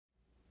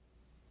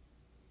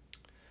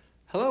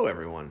Hello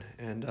everyone,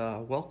 and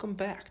welcome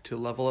back to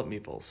Level Up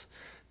Meeples.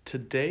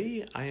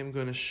 Today I am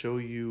going to show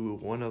you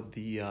one of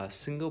the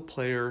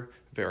single-player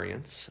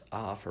variants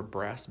for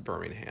Brass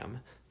Birmingham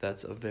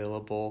that's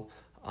available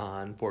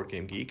on Board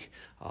Game Geek.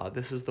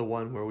 This is the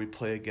one where we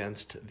play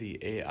against the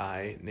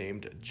AI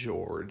named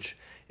George,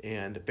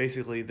 and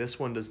basically this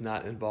one does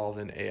not involve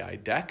an AI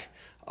deck.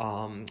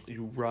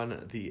 You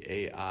run the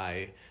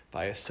AI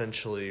by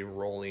essentially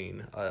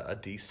rolling a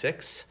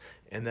d6,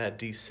 and that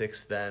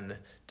d6 then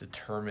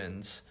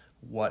determines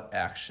what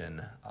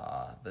action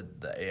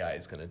the AI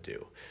is going to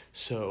do.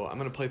 So I'm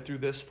going to play through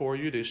this for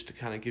you just to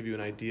kind of give you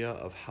an idea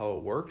of how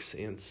it works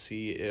and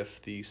see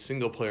if the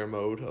single player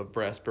mode of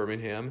Brass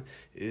Birmingham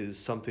is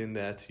something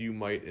that you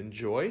might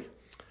enjoy.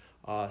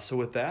 So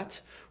with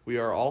that, we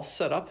are all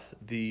set up.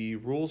 The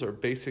rules are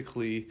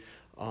basically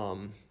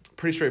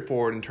pretty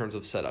straightforward in terms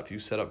of setup. You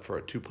set up for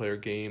a two-player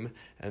game,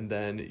 and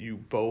then you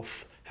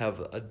both have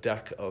a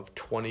deck of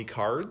 20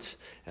 cards,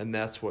 and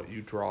that's what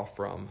you draw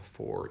from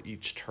for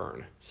each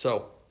turn.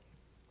 So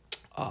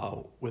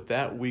with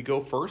that, we go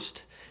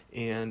first,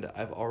 and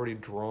I've already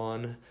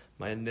drawn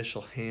my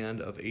initial hand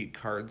of 8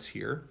 cards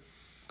here.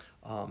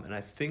 And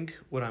I think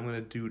what I'm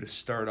going to do to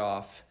start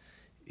off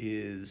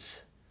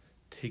is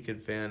take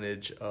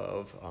advantage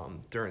of,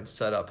 during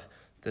setup,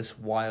 this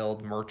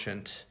wild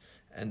merchant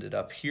ended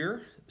up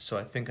here. So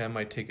I think I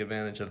might take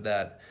advantage of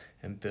that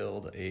and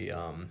build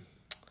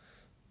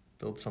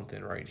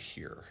something right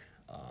here.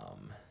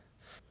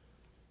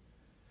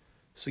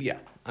 So yeah,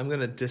 I'm going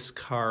to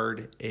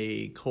discard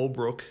a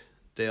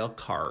Colebrookdale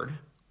card,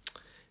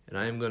 and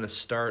I am going to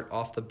start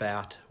off the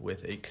bat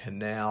with a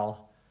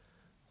canal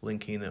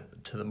linking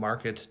to the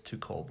market to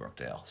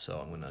Colebrookdale. So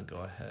I'm going to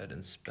go ahead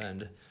and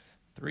spend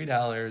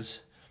 $3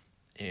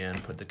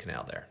 and put the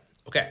canal there.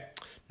 Okay,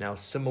 now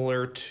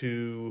similar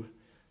to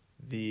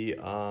the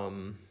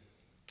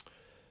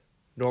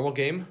normal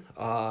game,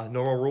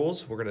 normal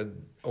rules, we're going to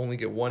only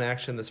get one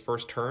action this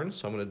first turn,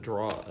 so I'm going to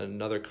draw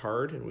another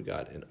card, and we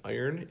got an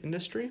iron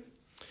industry,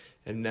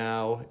 and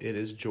now it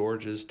is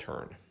George's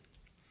turn.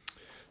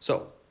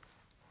 So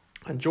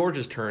on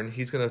George's turn,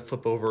 he's going to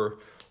flip over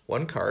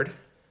one card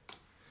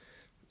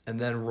and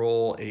then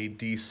roll a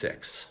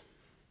d6.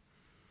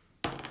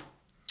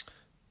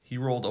 He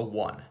rolled a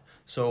 1.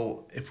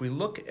 So if we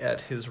look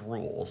at his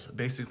rules,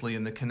 basically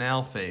in the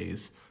canal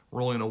phase,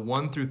 rolling a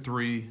 1 through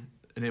 3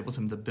 enables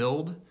him to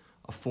build,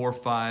 a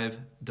 4-5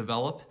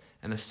 develop,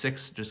 and a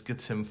 6 just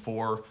gets him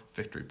 4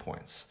 victory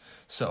points.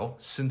 So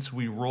since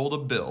we rolled a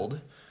build,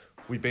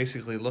 we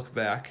basically look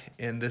back,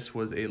 and this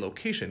was a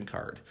location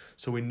card.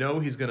 So we know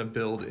he's going to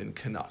build in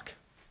Canuck.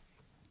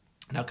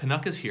 Now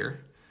Canuck is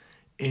here,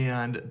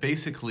 and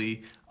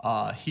basically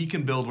he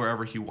can build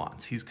wherever he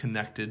wants. He's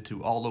connected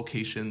to all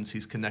locations.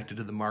 He's connected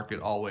to the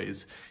market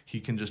always. He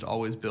can just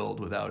always build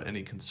without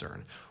any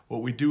concern.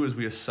 What we do is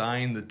we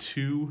assign the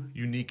 2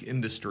 unique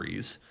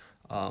industries,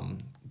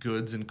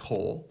 goods and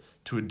coal,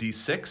 to a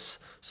d6.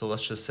 So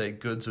let's just say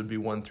goods would be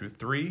 1 through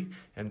 3,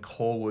 and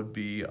coal would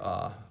be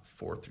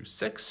 4 through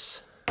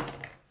 6.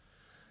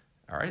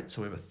 All right,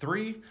 so we have a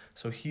 3.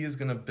 So he is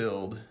going to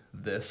build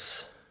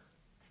this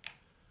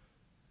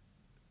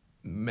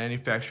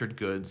manufactured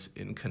goods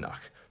in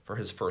Canuck for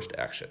his first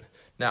action.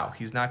 Now,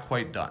 he's not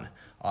quite done.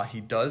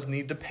 He does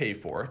need to pay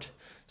for it,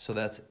 so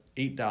that's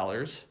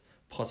 $8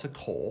 plus a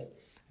coal.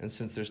 And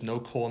since there's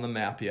no coal on the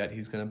map yet,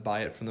 he's going to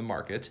buy it from the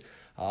market,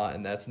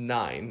 and that's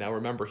 9. Now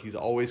remember, he's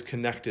always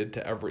connected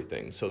to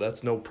everything, so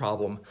that's no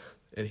problem,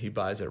 and he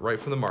buys it right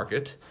from the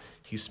market.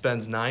 He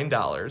spends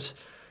 $9.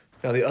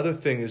 Now the other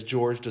thing is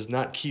George does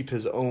not keep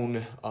his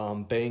own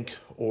bank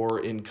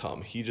or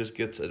income. He just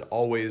gets it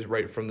always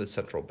right from the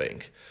central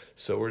bank.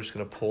 So we're just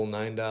going to pull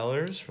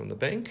 $9 from the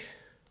bank,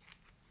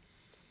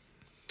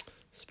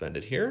 spend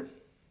it here.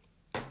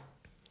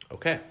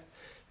 Okay.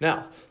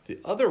 Now, the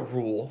other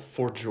rule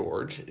for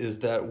George is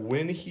that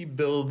when he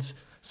builds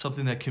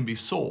something that can be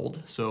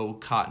sold, so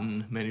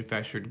cotton,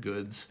 manufactured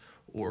goods,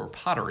 or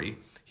pottery,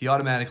 he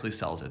automatically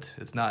sells it.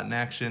 It's not an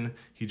action,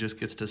 he just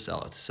gets to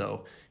sell it.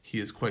 So he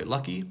is quite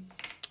lucky.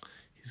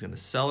 He's going to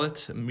sell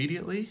it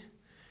immediately,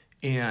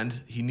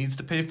 and he needs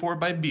to pay for it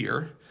by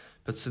beer,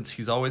 but since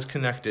he's always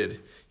connected,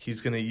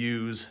 he's going to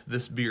use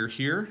this beer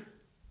here,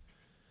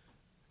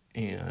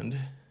 and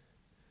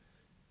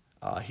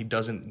he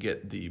doesn't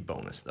get the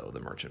bonus, though, the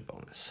merchant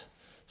bonus.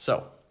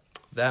 So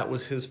that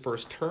was his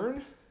first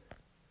turn.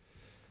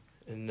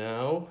 And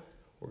now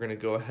we're going to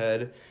go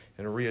ahead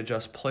and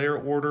readjust player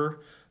order.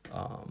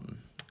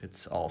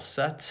 It's all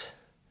set.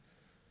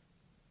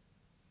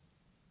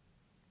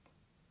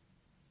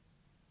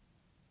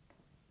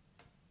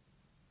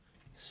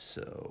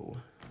 So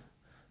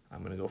I'm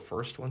going to go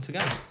first once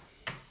again.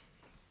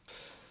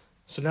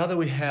 So now that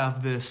we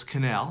have this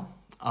canal,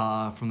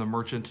 from the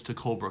merchant to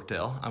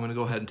Colebrookdale, I'm going to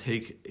go ahead and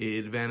take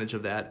advantage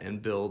of that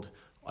and build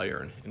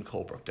iron in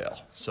Colebrookdale.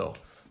 So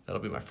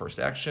that'll be my first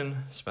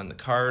action, spend the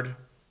card,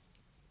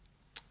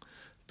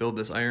 build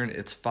this iron.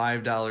 It's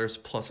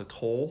 $5 plus a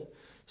coal.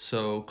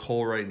 So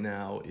coal right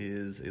now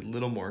is a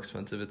little more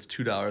expensive. It's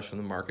 $2 from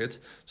the market.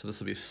 So this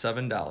will be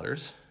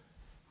 $7.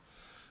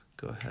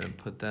 Go ahead and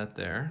put that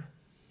there.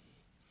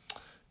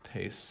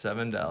 Pay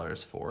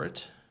 $7 for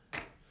it.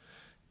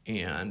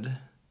 And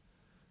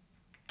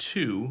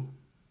 2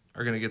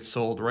 are going to get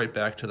sold right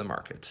back to the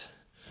market.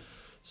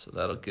 So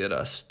that'll get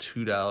us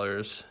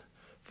 $2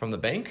 from the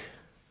bank.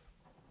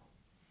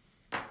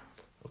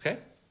 Okay,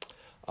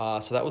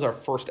 so that was our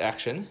first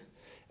action.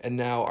 And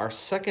now our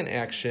second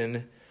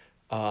action,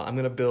 I'm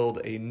going to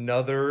build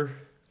another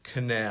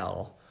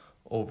canal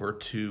over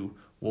to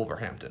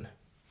Wolverhampton.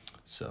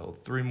 So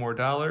 $3 more, and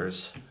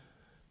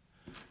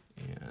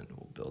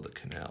we'll build a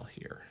canal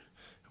here.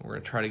 And we're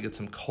going to try to get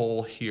some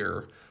coal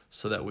here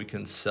so that we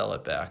can sell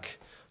it back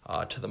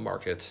to the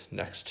market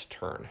next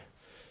turn.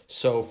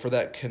 So for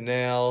that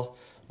canal,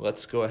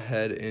 let's go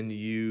ahead and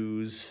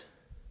use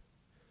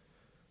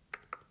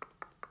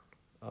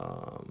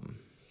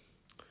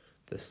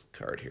this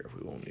card here.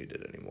 We won't need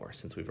it anymore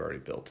since we've already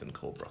built in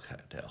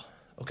Coalbrookdale.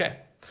 Okay,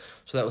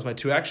 so that was my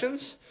 2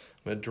 actions.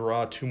 I'm going to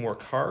draw 2 more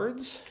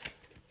cards.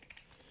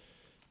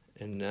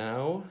 And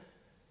now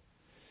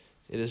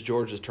it is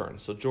George's turn.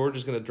 So George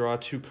is going to draw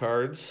 2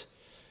 cards.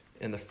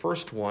 And the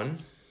first one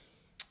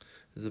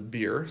is a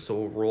beer, so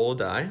we'll roll a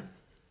die.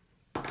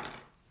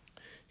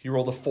 He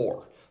rolled a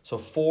 4. So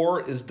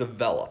 4 is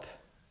develop.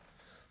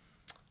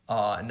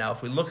 Now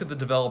if we look at the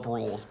develop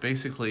rules,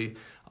 basically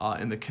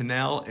in the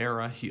canal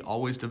era, he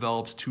always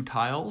develops 2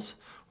 tiles.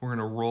 We're going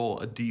to roll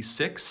a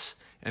d6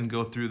 and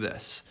go through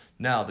this.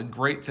 Now, the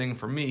great thing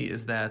for me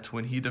is that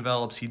when he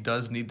develops, he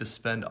does need to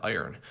spend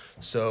iron.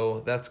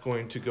 So that's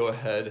going to go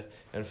ahead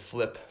and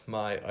flip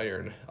my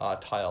iron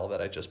tile that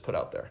I just put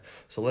out there.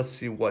 So let's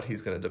see what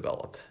he's going to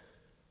develop.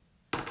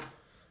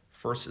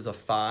 First is a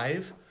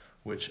 5,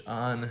 which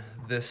on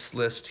this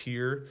list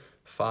here,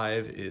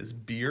 5 is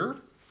beer.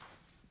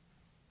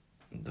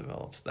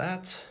 Develops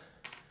that.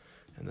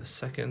 And the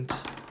second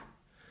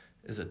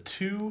is a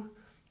 2,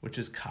 which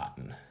is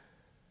cotton.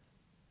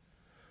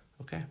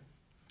 Okay,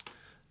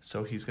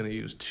 so he's going to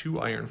use 2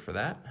 iron for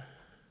that,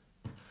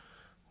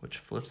 which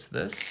flips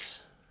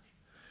this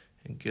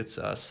and gets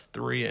us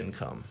 3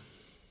 income.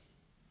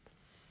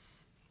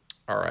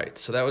 All right,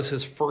 so that was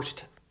his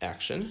first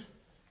action.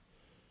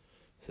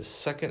 His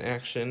second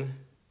action,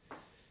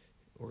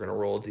 we're going to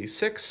roll a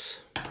d6,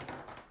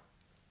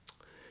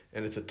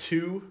 and it's a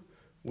 2,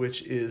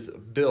 which is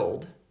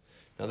build.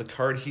 Now the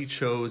card he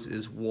chose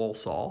is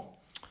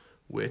Walsall,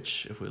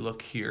 which, if we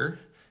look here,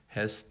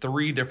 has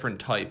 3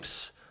 different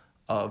types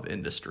of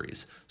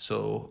industries.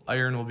 So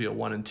iron will be a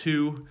 1 and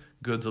 2,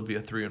 goods will be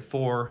a 3 and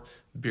 4,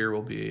 beer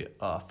will be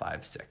a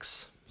 5,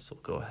 6. So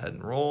go ahead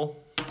and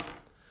roll.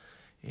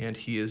 And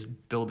he is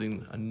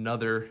building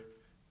another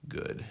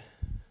good.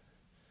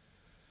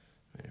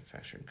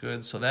 Manufacturing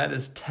goods. So that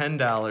is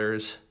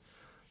 $10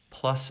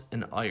 plus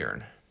an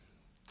iron.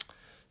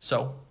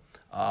 So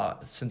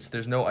since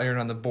there's no iron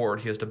on the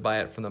board, he has to buy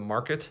it from the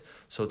market.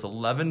 So it's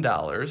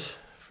 $11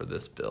 for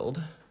this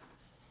build.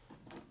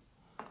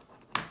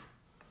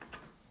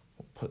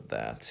 We'll put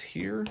that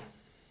here.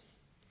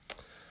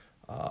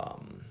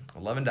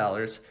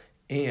 $11,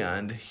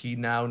 and he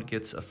now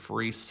gets a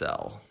free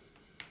sell.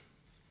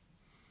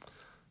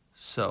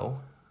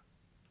 So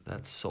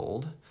that's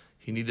sold.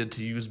 He needed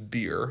to use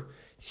beer.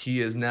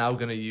 He is now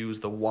going to use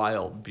the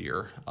wild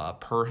beer.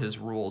 Per his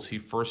rules, he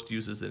first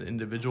uses an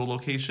individual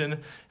location,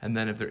 and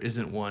then if there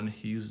isn't one,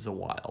 he uses a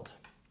wild.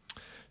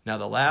 Now,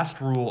 the last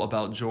rule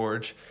about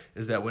George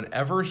is that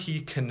whenever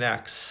he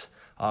connects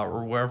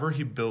or wherever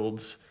he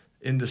builds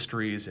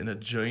industries in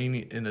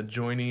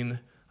adjoining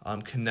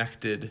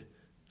connected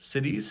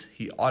cities,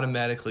 he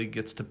automatically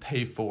gets to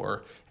pay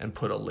for and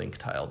put a link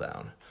tile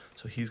down.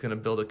 So he's going to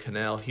build a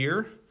canal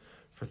here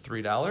for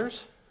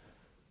 $3.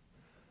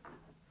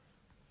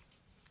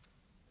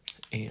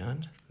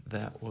 And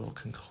that will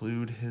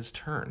conclude his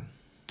turn.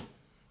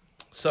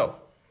 So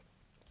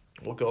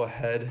we'll go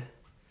ahead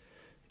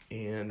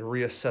and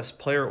reassess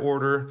player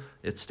order.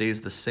 It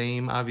stays the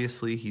same,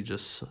 obviously. He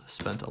just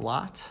spent a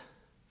lot.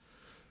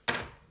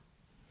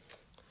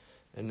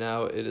 And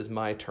now it is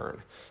my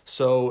turn.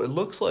 So it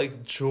looks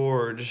like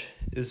George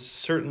is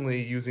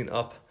certainly using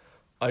up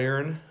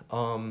iron,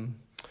 but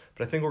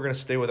I think we're going to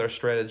stay with our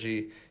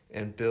strategy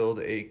and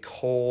build a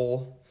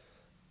coal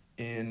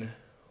in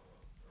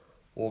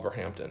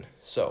Wolverhampton.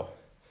 So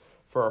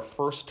for our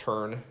first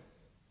turn, let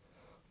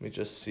me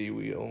just see,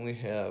 we only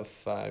have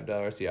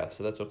 $5. Yeah,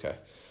 so that's okay.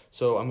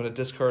 So I'm going to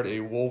discard a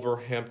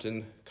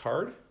Wolverhampton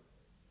card.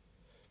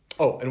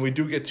 Oh, and we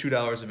do get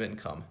 $2 of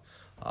income.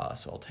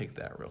 So I'll take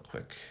that real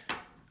quick.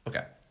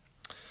 Okay.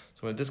 So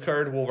I'm going to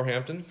discard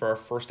Wolverhampton for our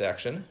first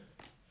action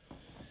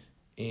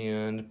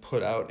and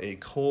put out a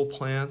coal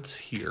plant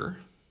here,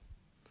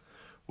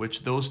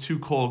 which those 2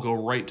 coal go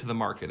right to the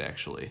market,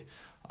 actually.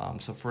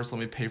 So first let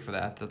me pay for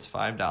that. That's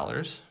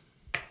 $5.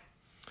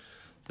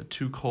 The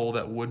 2 coal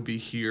that would be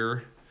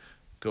here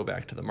go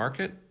back to the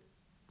market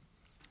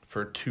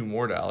for $2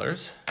 more.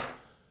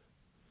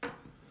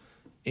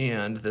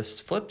 And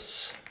this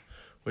flips,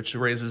 which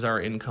raises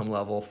our income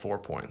level 4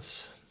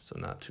 points. So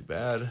not too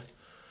bad.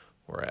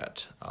 We're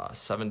at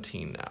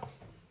 17 now.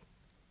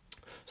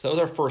 So that was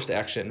our first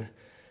action.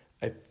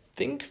 I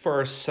think for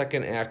our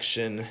second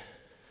action,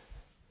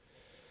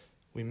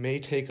 we may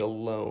take a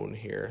loan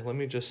here. Let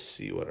me just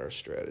see what our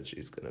strategy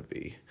is going to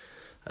be.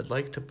 I'd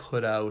like to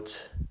put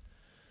out...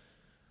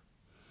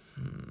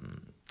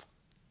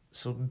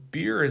 So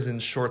beer is in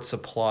short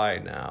supply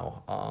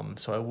now.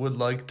 So I would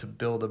like to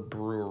build a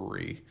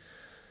brewery.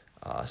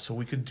 So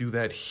we could do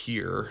that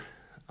here.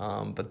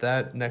 But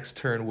that next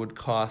turn would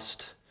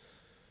cost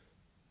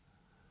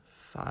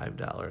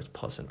 $5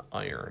 plus an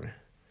iron.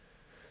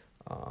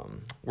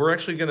 We're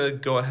actually going to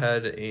go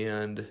ahead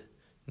and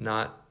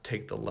not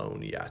take the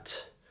loan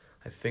yet.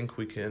 I think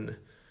we can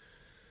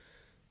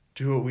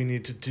do what we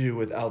need to do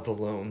without the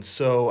loan.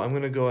 So I'm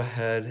going to go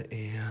ahead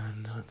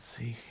and let's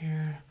see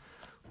here.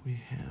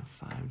 We have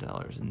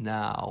 $5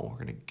 now.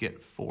 We're going to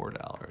get $4.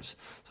 So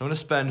I'm going to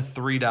spend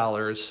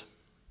 $3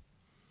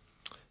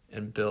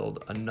 and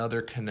build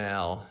another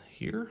canal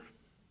here.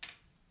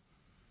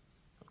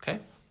 Okay.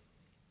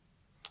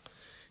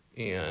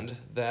 And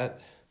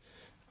that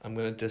I'm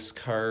going to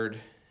discard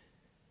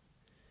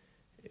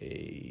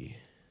a,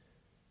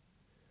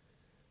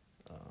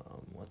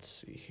 let's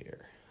see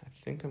here. I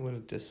think I'm going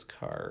to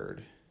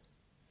discard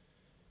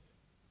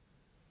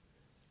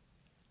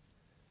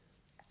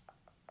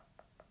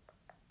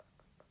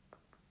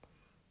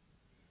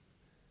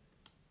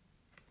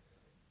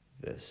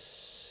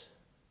this.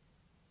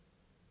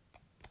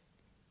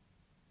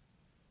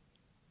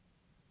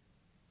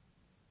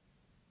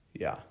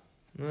 Yeah.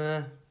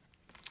 I'm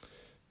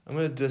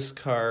going to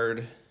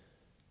discard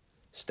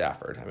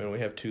Stafford. I mean, we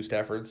have 2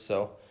 Staffords,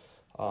 so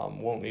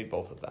won't need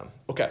both of them.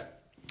 Okay.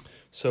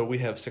 So we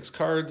have 6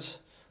 cards.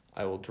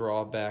 I will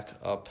draw back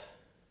up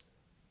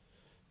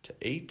to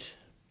 8.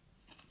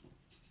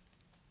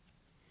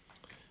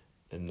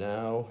 And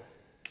now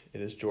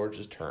it is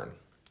George's turn.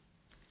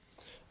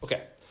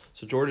 Okay.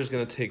 So George is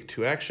going to take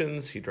 2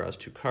 actions. He draws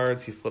 2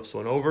 cards. He flips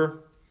one over.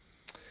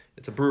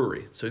 It's a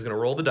brewery. So he's going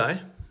to roll the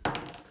die.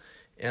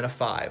 And a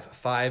 5.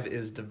 5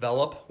 is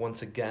develop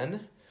once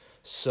again.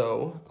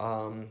 So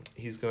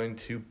he's going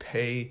to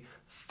pay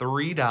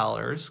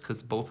 $3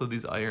 because both of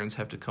these irons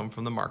have to come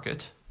from the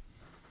market.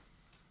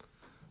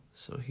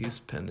 So he's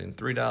spending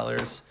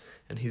 $3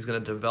 and he's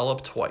going to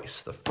develop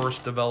twice. The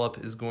first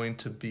develop is going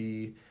to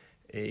be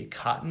a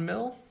cotton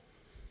mill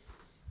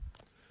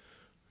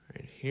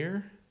right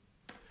here.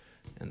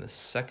 And the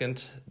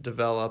second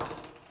develop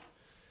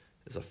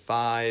is a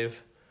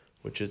 5,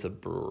 which is a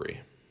brewery.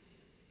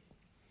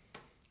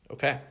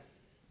 Okay.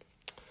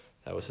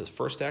 That was his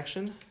first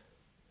action.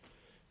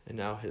 And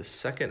now his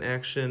second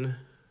action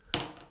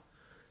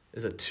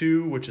is a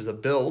 2, which is a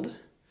build.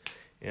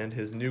 And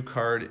his new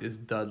card is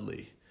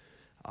Dudley.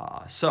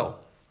 So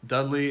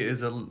Dudley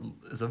is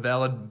a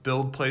valid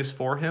build place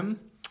for him.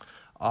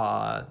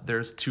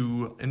 There's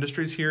 2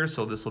 industries here,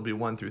 so this will be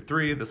 1 through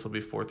 3. This will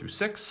be 4 through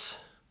 6.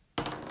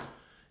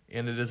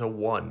 And it is a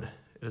 1.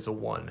 It is a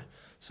 1.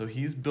 So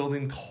he's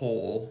building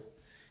coal.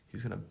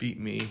 He's going to beat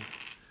me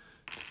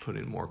to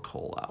putting more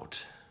coal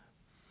out.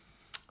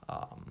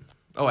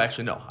 Oh,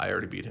 actually, no. I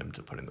already beat him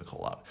to putting the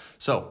coal out.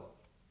 So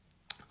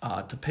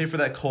to pay for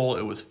that coal,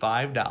 it was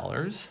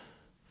 $5.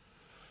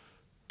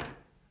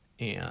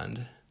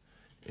 And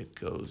it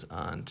goes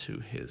on to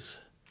his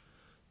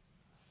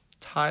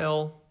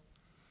tile.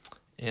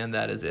 And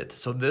that is it.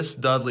 So this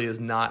Dudley is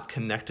not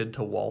connected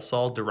to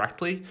Walsall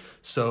directly,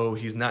 so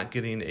he's not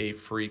getting a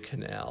free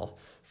canal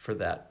for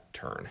that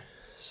turn.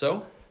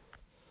 So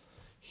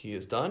he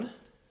is done.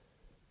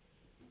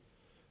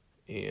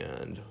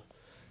 And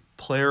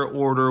player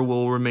order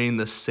will remain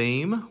the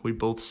same. We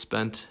both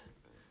spent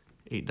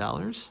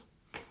 $8.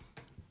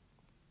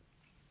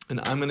 And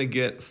I'm going to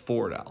get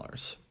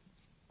 $4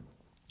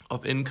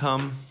 of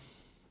income.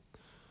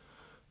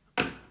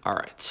 All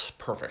right,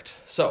 perfect.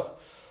 So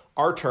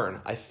our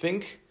turn. I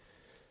think,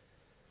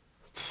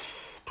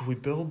 do we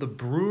build the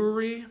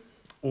brewery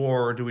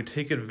or do we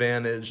take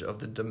advantage of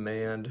the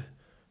demand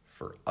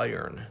for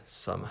iron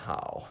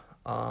somehow?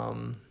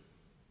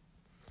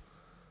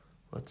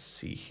 Let's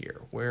see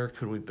here. Where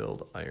could we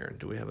build iron?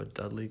 Do we have a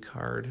Dudley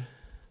card?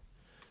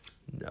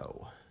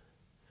 No.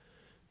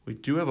 We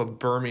do have a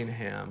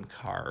Birmingham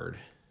card.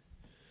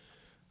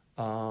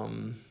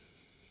 The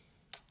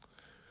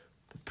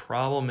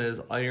problem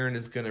is iron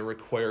is going to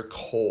require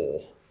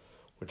coal,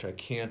 which I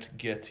can't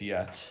get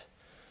yet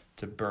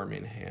to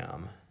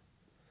Birmingham.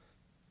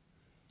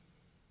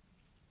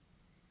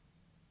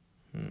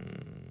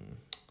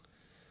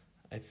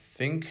 I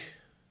think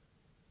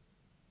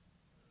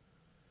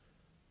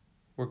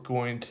we're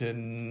going to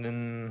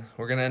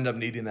end up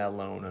needing that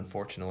loan,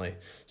 unfortunately.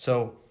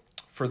 So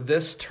for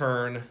this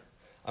turn,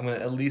 I'm going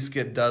to at least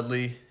get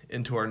Dudley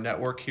into our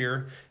network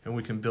here, and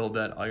we can build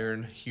that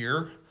iron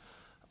here.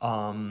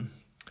 So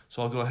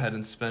I'll go ahead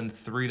and spend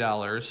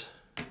 $3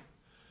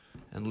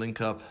 and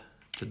link up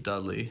to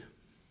Dudley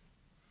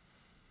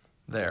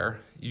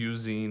there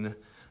using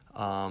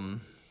a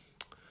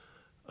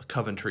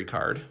Coventry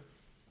card.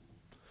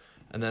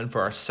 And then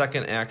for our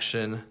second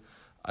action,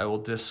 I will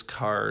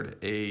discard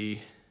a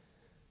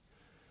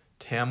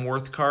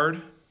Tamworth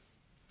card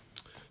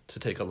to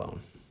take a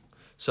loan.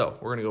 So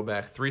we're gonna go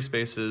back 3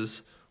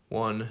 spaces,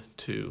 1,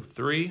 2,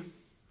 3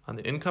 on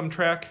the income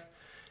track,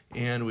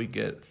 and we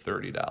get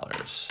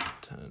 $30.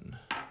 10,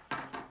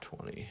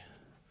 20,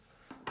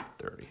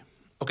 30.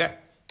 Okay,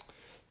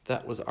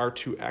 that was our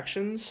 2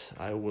 actions.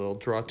 I will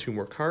draw 2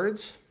 more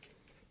cards.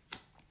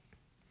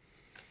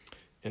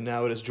 And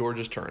now it is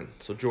George's turn.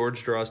 So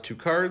George draws 2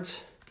 cards,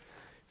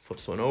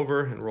 flips one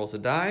over and rolls a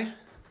die.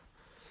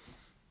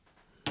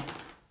 It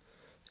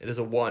is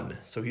a 1,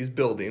 so he's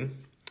building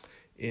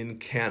in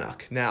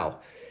Cannock. Now,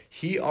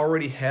 he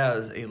already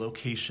has a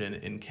location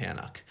in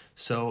Cannock.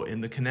 So in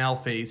the canal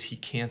phase, he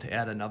can't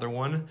add another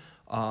one.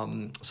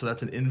 So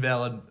that's an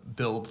invalid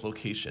build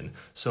location.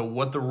 So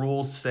what the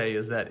rules say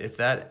is that if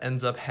that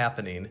ends up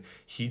happening,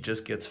 he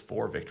just gets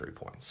 4 victory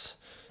points.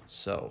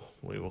 So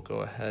we will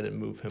go ahead and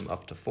move him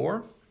up to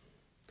 4.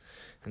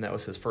 And that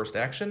was his first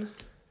action.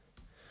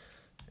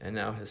 And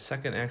now his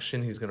second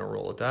action, he's gonna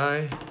roll a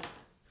die.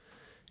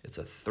 It's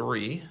a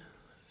 3.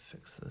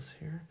 Fix this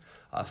here.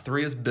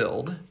 3 is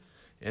build,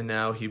 and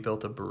now he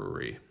built a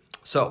brewery.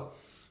 So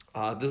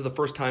this is the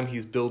first time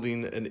he's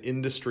building an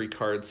industry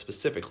card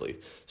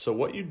specifically. So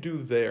what you do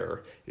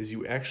there is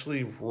you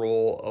actually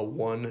roll a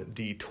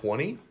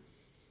 1d20,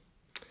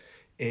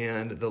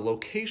 and the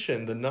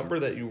location, the number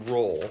that you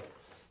roll,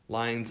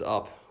 lines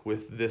up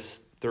with this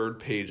 3rd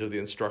page of the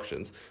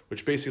instructions,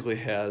 which basically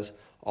has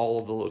all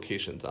of the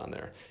locations on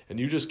there. And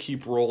you just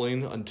keep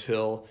rolling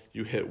until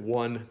you hit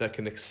one that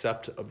can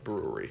accept a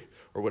brewery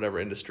or whatever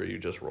industry you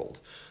just rolled,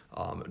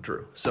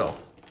 drew. So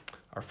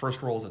our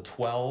first roll is a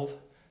 12,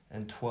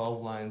 and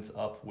 12 lines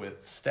up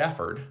with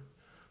Stafford,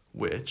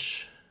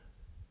 which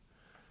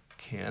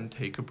can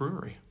take a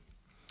brewery.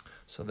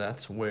 So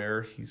that's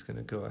where he's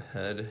gonna go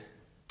ahead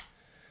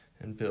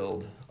and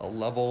build a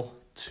level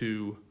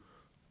 2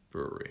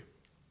 brewery.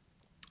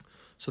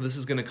 So this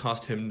is gonna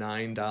cost him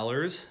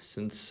 $9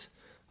 since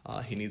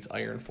he needs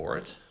iron for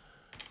it.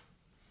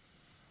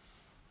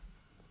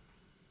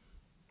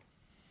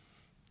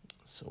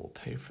 So we'll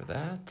pay for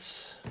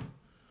that.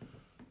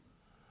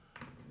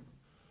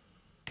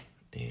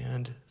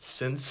 And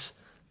since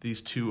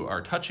these 2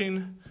 are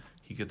touching,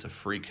 he gets a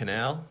free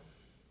canal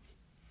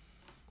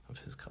of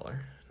his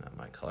color, not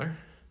my color.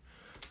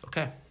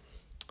 Okay.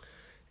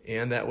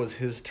 And that was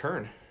his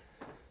turn.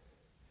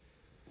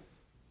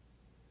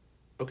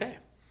 Okay.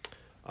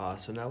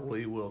 So now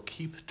we will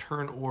keep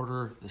turn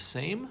order the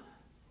same.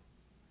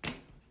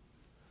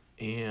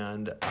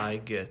 And I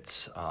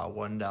get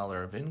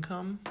 $1 of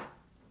income.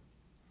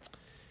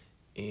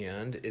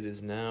 And it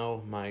is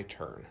now my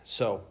turn.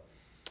 So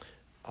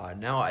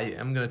now I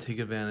am going to take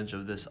advantage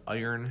of this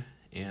iron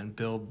and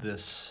build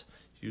this,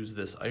 use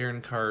this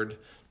iron card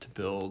to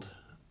build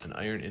an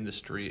iron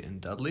industry in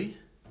Dudley.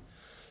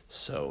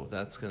 So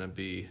that's going to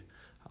be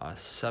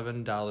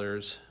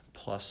 $7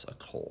 plus a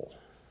coal.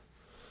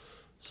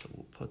 So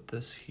we'll put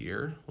this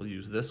here. We'll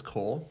use this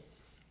coal.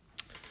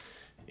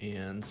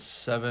 And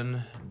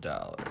 $7.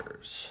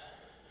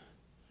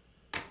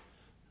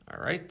 All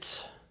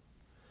right.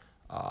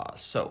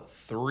 So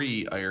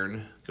 3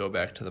 iron go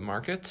back to the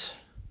market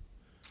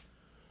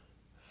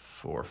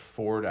for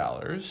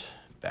 $4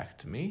 back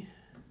to me.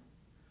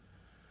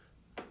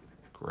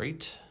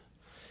 Great.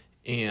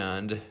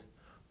 And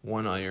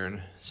 1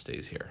 iron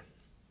stays here.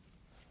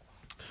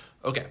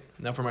 Okay,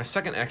 now for my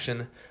second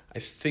action, I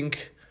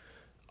think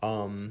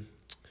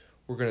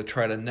we're going to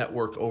try to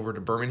network over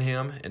to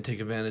Birmingham and take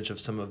advantage of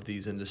some of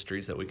these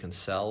industries that we can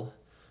sell.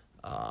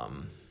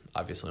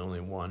 Obviously only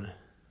 1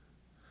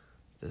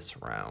 this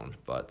round,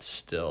 but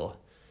still,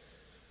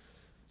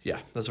 yeah,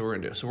 that's what we're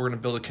going to do. So we're going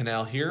to build a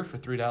canal here for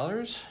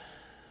 $3.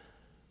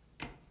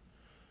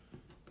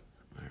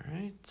 All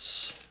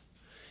right.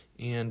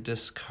 And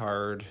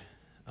discard,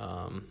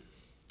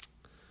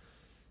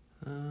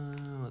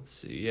 let's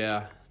see,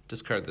 yeah,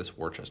 discard this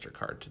Worcester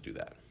card to do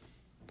that.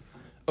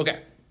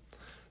 Okay,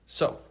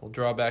 so we'll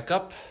draw back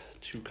up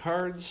 2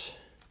 cards,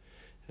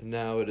 and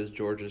now it is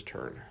George's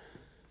turn.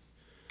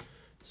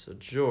 So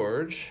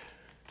George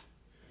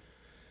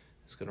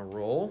is going to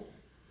roll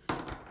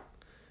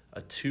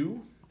a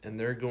 2, and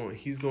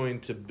he's going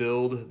to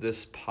build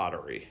this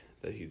pottery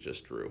that he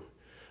just drew.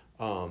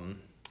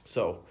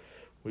 So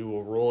we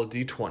will roll a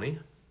d20.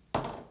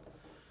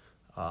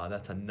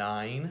 That's a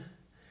 9,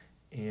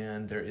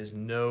 and there is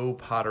no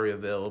pottery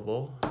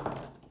available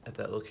at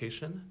that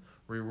location.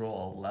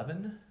 Reroll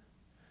 11,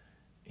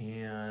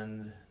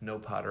 and no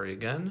pottery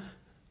again.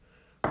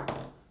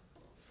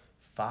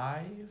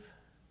 5.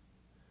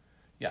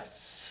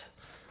 Yes.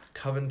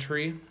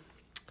 Coventry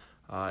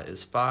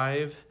is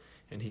 5,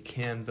 and he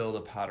can build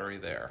a pottery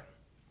there.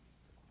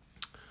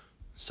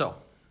 So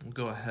we'll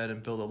go ahead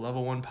and build a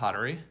level 1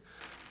 pottery.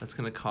 That's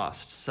going to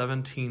cost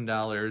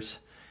 $17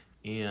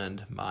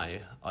 and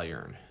my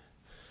iron,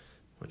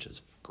 which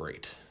is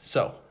great.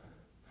 So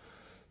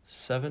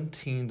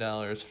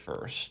 $17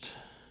 first.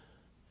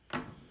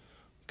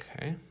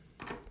 Okay.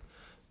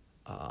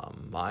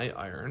 My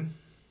iron,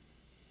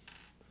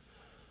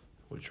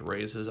 which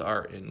raises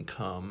our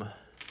income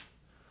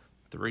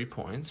 3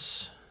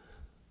 points.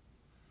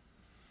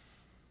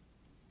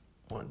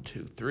 1,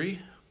 2, 3.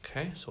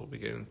 Okay, so we'll be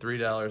getting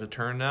 $3 a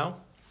turn now.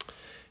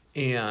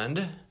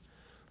 And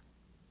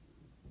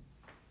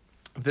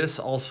this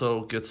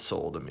also gets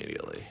sold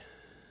immediately.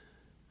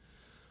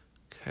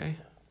 Okay.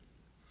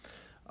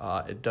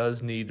 It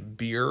does need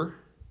beer.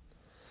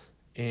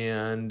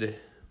 And,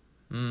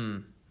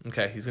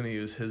 okay, he's going to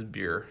use his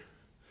beer,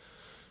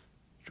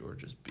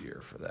 George's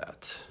beer, for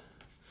that.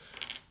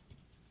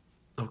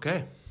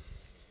 Okay.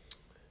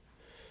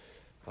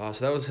 So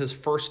that was his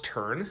first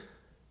turn.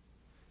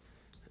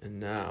 And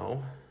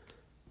now,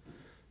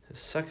 his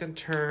second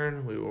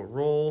turn, we will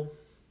roll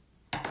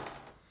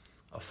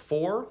a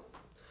 4.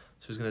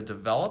 So he's going to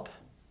develop.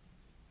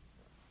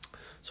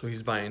 So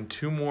he's buying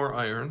 2 more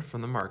iron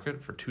from the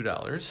market for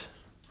 $2.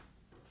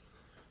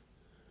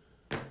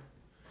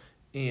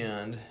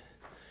 And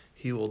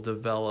he will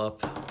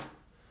develop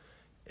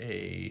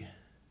a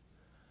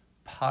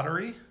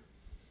pottery,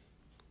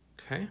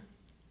 okay,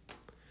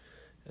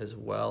 as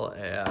well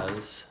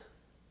as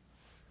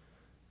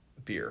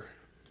beer.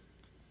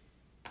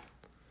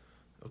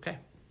 Okay.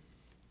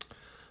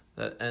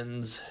 That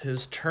ends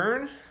his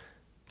turn.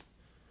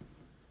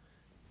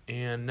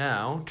 And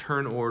now,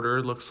 turn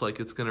order looks like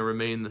it's going to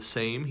remain the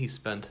same. He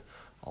spent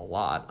a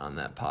lot on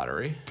that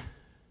pottery.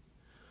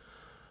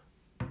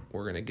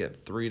 We're going to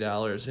get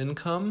 $3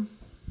 income.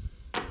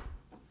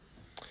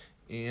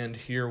 And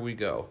here we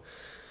go.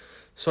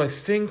 So I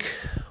think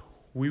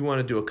we want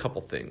to do a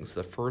couple things.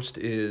 The first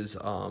is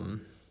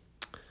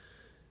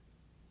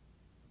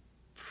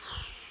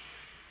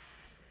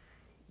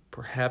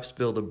perhaps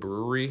build a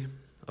brewery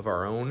of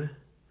our own,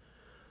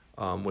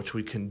 which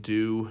we can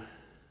do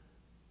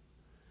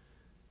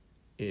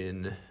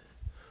in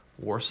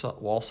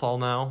Walsall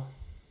now.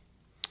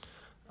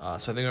 So I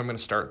think I'm going to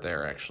start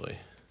there, actually.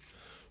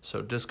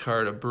 So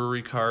discard a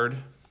brewery card.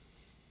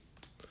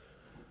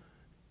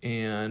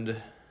 And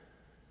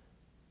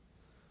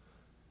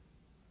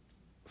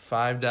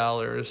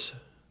 $5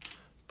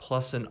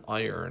 plus an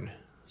iron.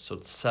 So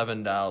it's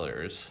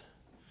 $7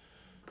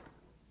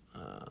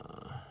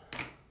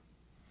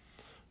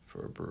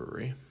 for a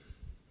brewery.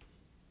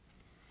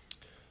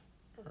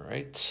 All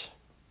right.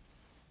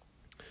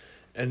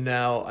 And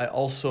now I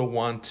also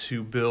want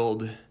to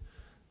build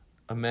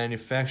a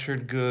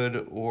manufactured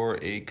good or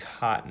a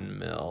cotton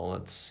mill.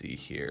 Let's see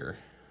here.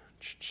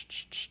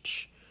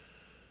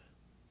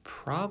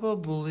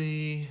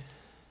 Probably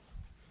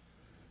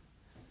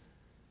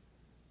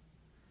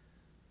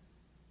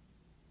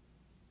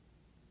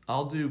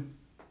I'll do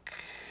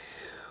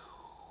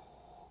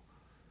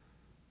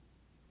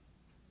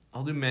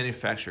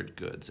manufactured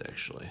goods,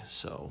 actually.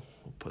 So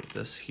we'll put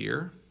this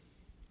here.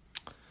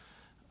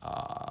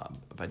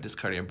 By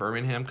discarding a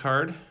Birmingham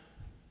card.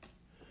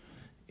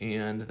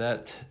 And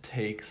that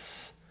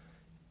takes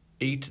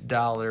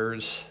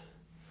 $8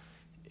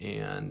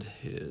 and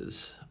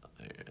his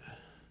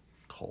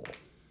coal.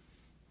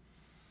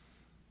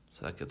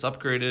 So that gets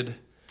upgraded.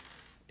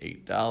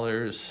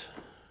 $8.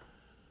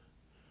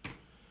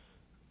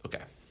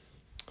 Okay.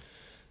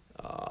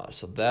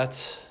 So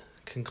that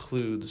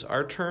concludes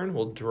our turn.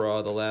 We'll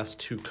draw the last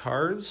 2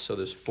 cards. So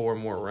there's 4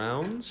 more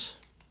rounds.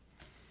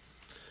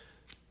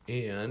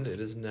 And it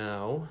is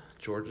now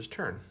George's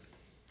turn.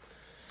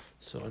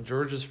 So on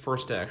George's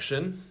first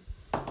action,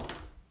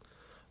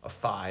 a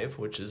 5,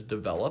 which is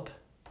develop.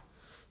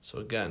 So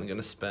again, I'm going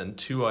to spend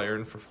 2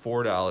 iron for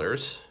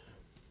 $4.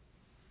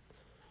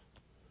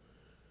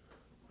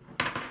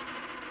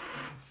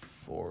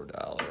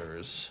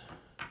 $4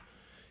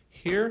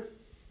 here.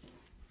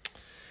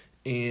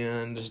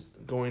 And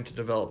going to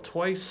develop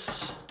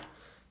twice.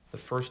 The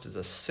first is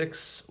a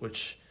 6,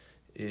 which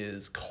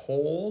is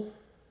coal.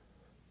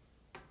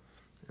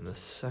 And the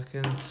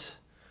second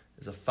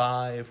is a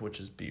 5,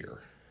 which is beer.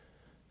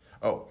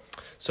 Oh,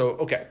 so,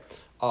 okay.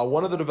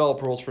 One of the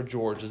develop rules for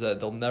George is that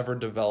they'll never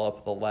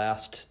develop the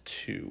last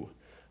 2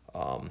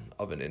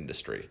 of an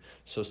industry.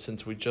 So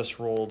since we just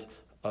rolled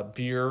a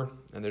beer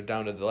and they're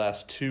down to the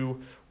last 2,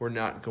 we're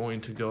not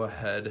going to go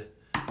ahead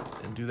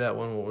and do that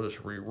one. We'll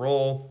just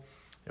re-roll.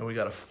 And we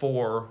got a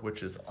 4,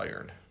 which is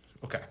iron.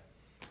 Okay.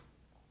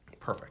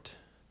 Perfect.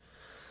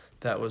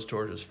 That was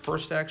George's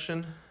first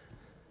action.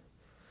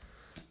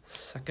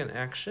 Second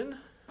action,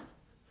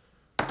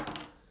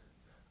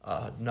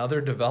 another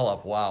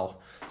develop. Wow.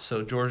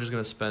 So George is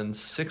going to spend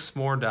 $6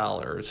 more.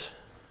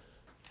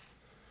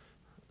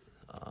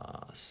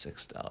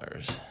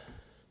 $6.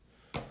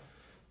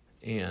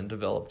 And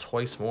develop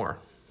twice more.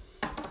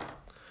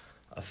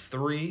 A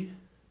 3,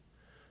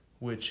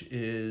 which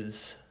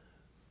is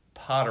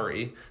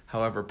pottery.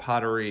 However,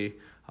 pottery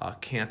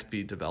can't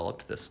be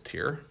developed this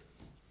tier.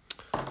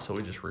 So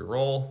we just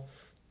re-roll.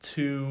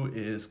 2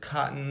 is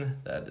cotton,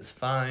 that is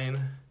fine,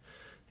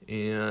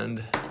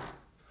 and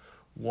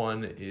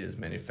 1 is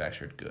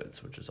manufactured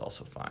goods, which is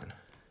also fine.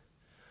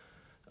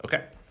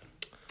 Okay,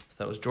 so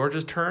that was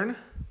George's turn.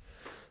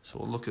 So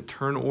we'll look at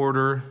turn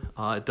order.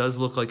 It does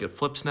look like it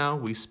flips now.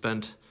 We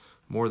spent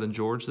more than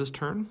George this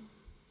turn.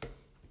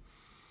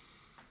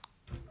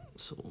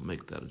 So we'll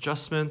make that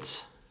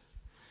adjustment.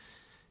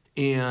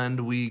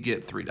 And we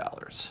get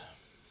 $3.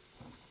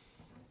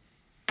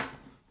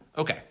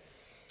 Okay.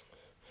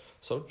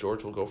 So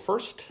George will go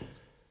first.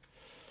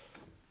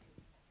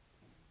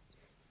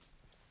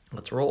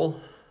 Let's roll.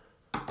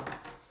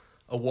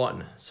 A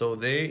 1. So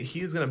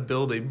he's going to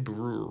build a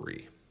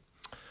brewery.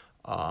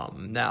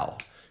 Now,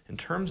 in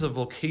terms of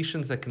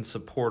locations that can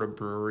support a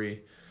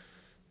brewery,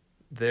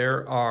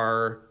 there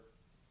are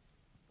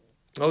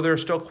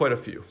still quite a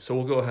few. So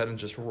we'll go ahead and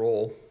just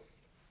roll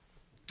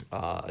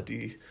a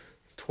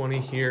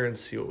D20 here and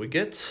see what we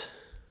get.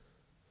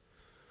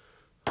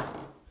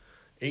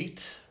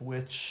 8,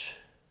 which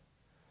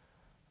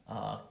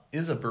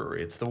is a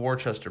brewery. It's the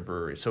Worcester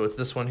Brewery. So it's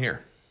this one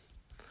here.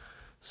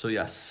 So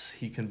yes,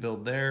 he can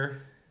build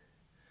there.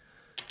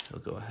 He'll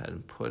go ahead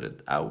and put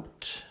it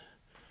out.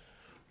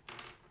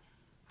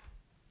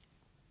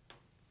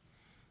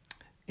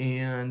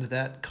 And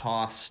that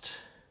cost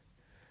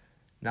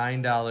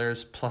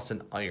 $9 plus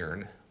an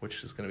iron,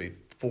 which is going to be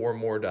 $4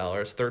 more,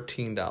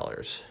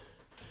 $13.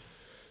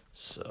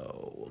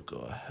 So we'll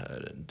go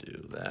ahead and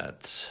do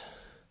that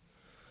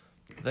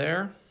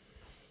there.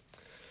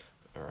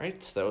 All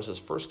right, so that was his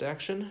first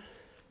action.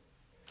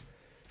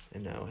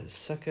 And now his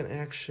second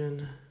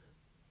action.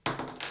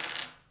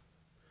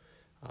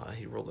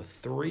 He rolled a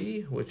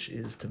 3, which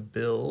is to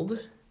build,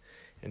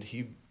 and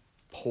he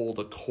pulled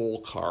a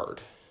coal card.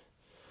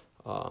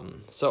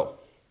 So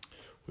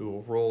we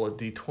will roll a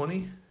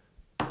D20,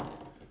 and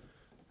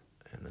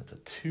that's a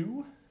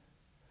 2.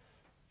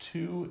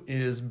 2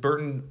 is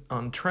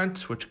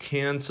Burton-on-Trent, which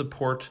can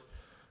support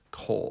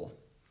coal.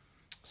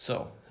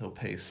 So he'll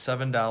pay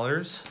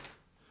 $7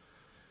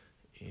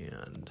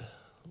 and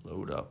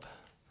load up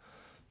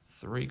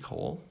 3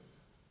 coal.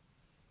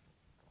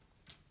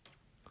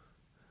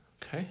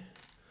 Okay,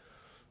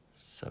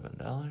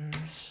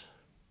 $7.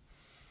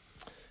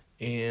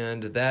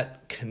 And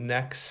that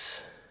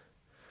connects,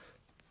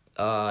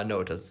 no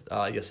it does,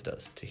 yes it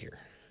does, to here.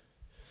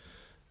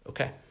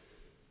 Okay,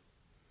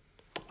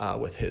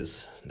 with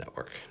his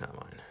network, not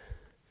mine.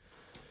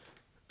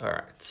 All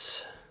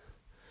right,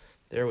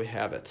 there we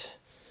have it.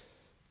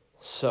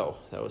 So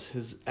that was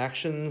his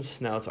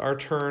actions. Now it's our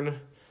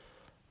turn.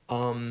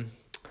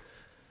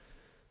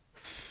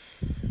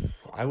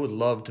 I would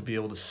love to be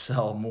able to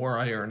sell more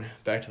iron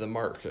back to the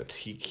market.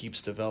 He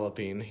keeps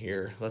developing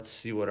here. Let's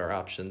see what our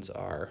options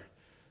are.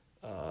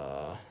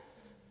 I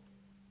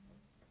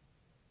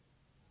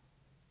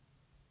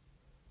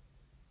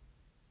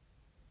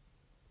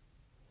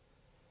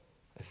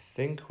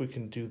think we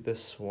can do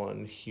this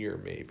one here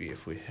maybe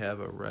if we have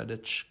a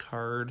Redditch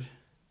card.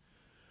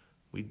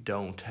 We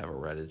don't have a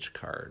Redditch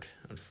card,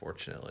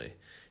 unfortunately.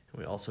 And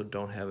we also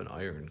don't have an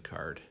iron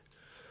card.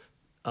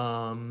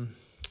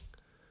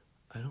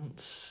 I don't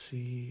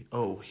see...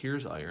 Oh,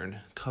 here's iron.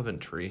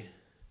 Coventry.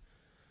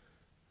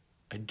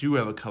 I do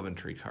have a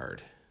Coventry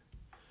card.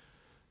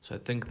 So I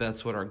think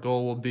that's what our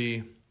goal will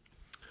be.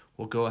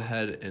 We'll go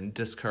ahead and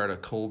discard a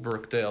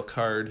Coalbrookdale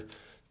card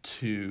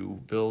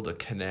to build a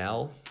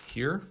canal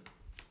here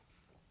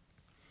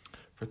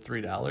for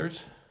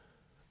 $3.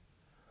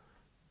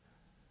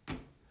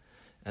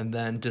 And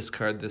then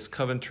discard this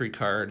Coventry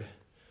card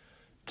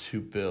to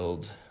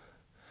build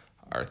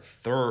our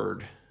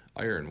 3rd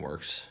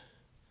ironworks.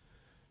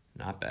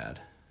 Not bad.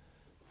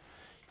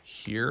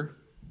 Here,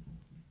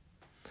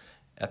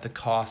 at the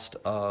cost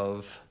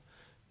of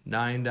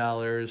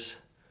 $9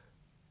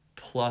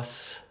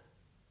 plus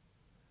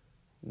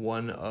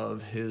one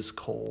of his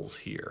coals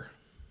here.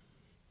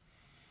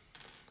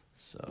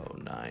 So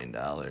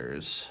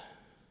 $9.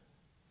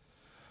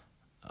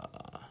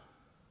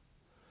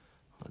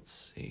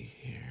 Let's see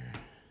here.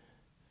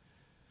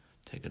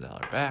 Take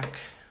 $1 back.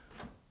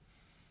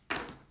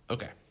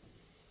 Okay.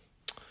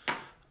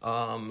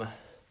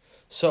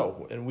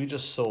 So, and we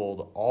just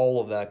sold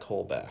all of that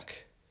coal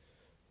back,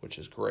 which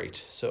is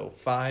great. So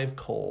 5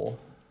 coal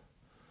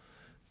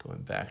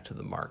going back to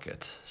the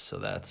market. So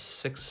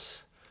that's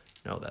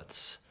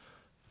that's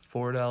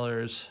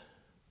 $4,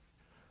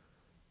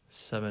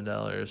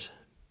 $7,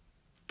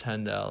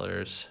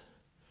 $10,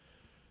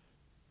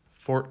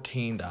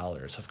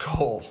 $14 of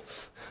coal.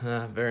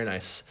 Very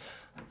nice.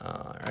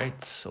 All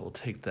right, so we'll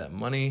take that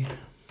money.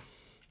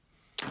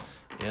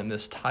 And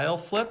this tile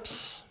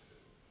flips,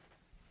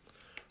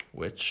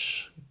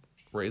 which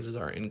raises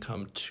our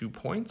income 2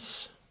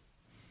 points.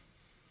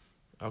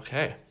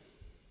 Okay.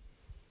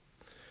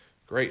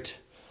 Great.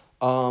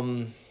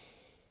 So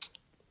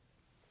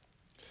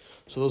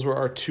those were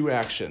our 2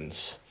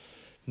 actions.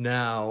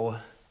 Now,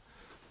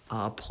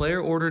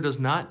 player order does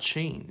not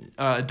change.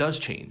 It does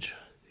change.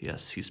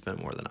 Yes, he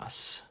spent more than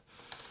us.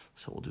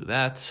 So we'll do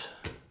that.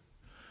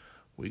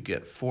 We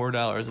get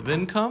 $4 of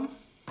income.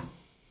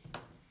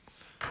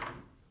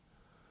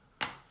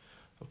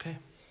 Okay.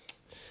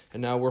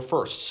 And now we're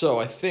first. So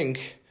I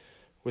think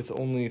with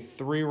only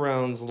 3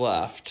 rounds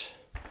left,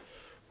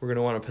 we're going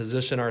to want to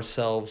position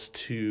ourselves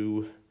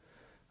to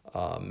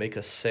make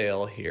a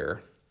sale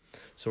here.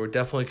 So we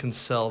definitely can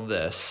sell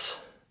this.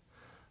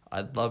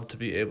 I'd love to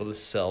be able to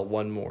sell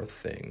one more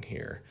thing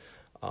here.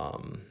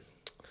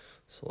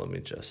 So let me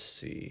just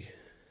see.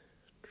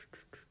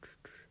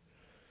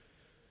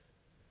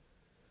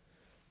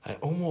 I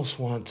almost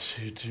want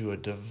to do a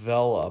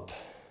develop.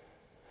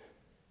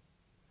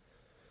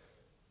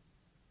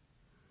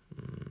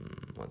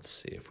 Let's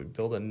see, if we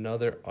build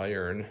another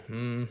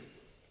iron.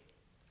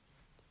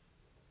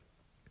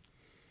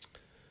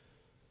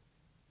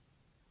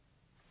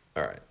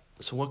 All right,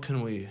 so what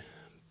can we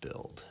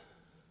build?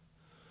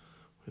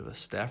 We have a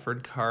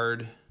Stafford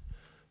card.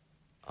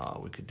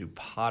 We could do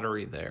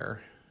pottery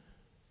there.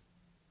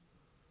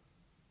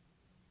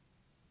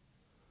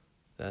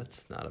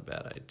 That's not a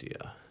bad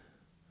idea.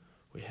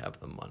 We have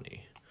the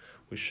money.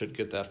 We should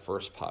get that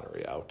first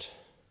pottery out.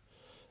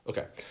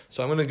 Okay,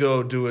 so I'm going to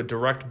go do a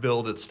direct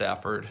build at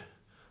Stafford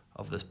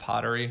of this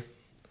pottery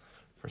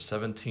for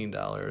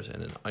 $17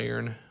 and an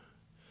iron.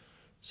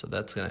 So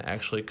that's going to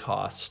actually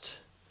cost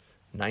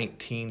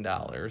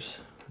 $19,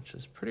 which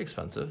is pretty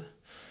expensive.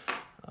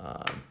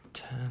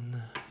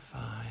 10,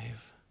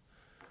 5,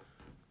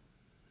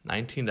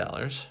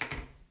 $19.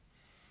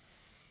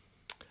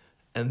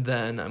 And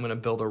then I'm going to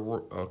build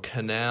a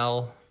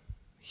canal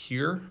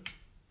here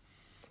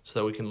so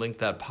that we can link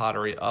that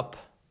pottery up.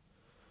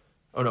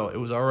 Oh, no, it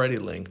was already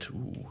linked.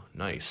 Ooh,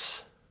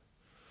 nice.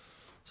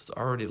 So it's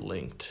already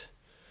linked.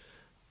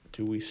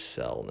 Do we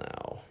sell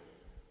now?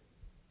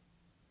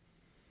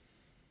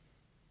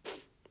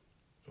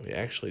 We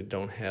actually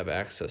don't have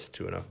access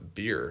to enough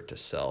beer to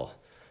sell.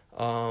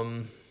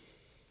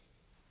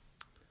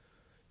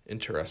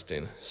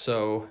 Interesting.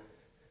 So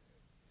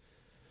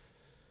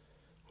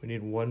we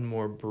need one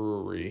more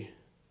brewery.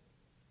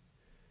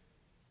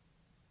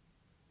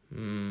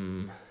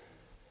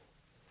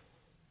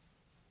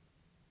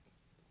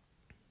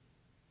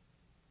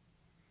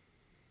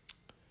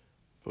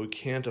 But we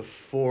can't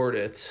afford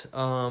it.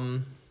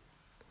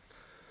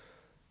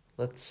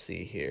 Let's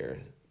see here.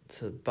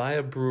 To buy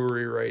a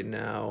brewery right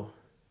now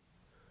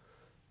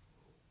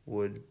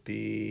would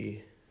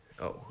be...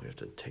 Oh, we have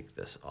to take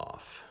this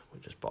off. We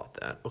just bought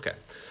that. Okay.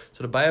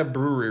 So to buy a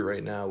brewery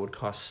right now would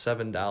cost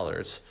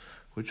 $7,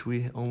 which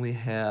we only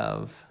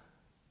have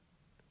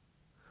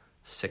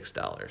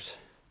 $6.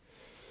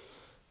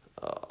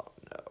 Oh,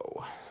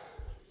 no.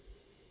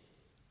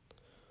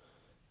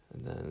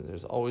 And then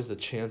there's always the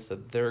chance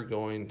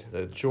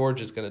that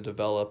George is going to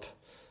develop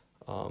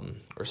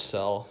or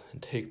sell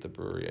and take the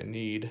brewery I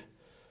need.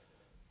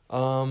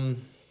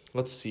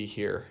 Let's see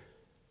here.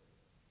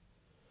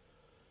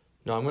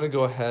 No, I'm going to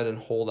go ahead and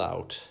hold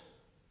out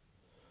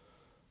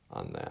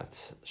on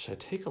that. Should I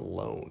take a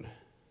loan?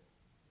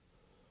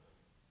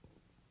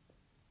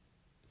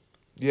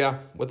 Yeah,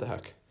 what the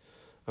heck.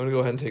 I'm going to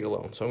go ahead and take a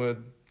loan. So I'm going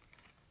to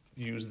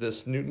use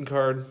this Newton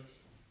card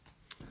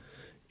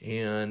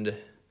and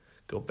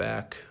go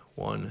back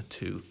 1,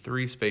 2,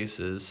 3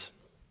 spaces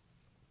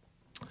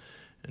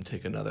and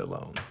take another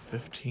loan.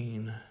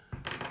 15,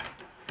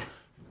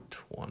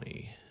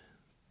 20,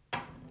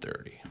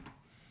 30.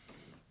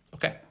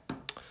 Okay.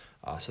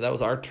 So that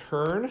was our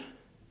turn.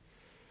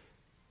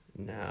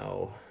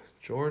 Now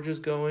George is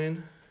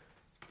going.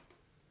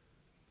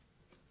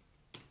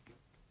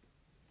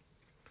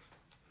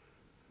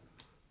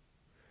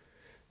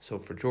 So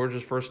for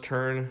George's first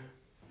turn,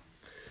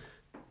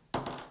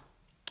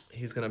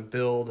 he's going to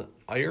build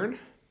iron.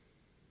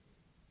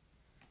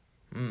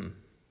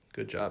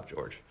 Good job,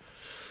 George.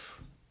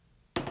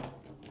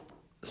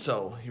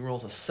 So he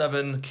rolls a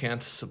 7,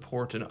 can't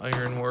support an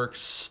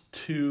ironworks.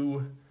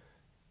 2,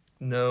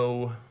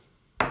 no.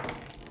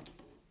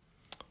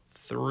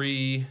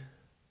 3,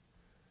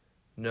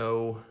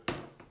 no.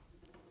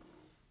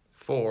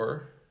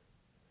 4.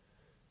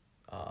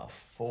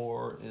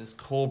 4 is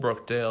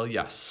Colebrookdale.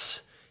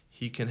 Yes,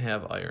 he can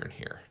have iron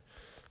here.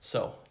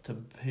 So to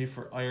pay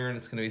for iron,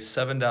 it's going to be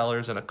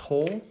 $7 and a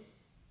coal.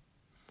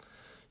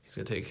 He's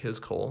going to take his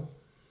coal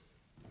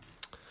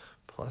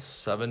plus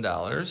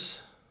 $7.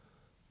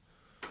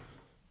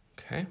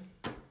 Okay.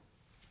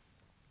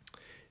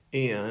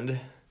 And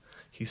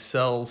he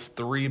sells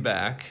 3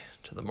 back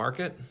to the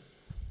market.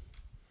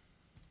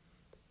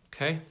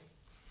 Okay.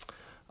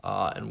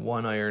 And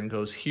 1 iron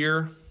goes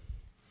here.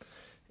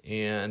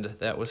 And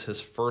that was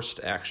his first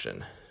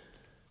action.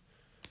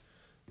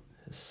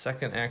 His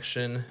second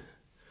action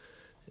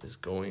is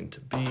going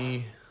to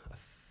be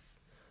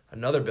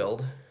another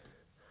build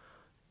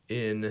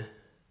in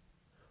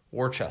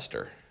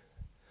Worcester.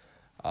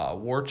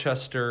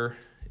 Worcester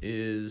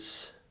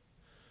is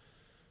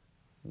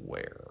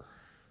where?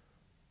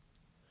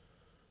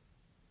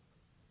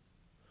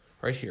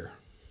 Right here.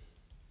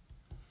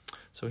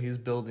 So he's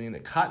building a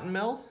cotton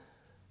mill.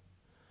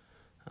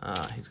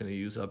 He's going to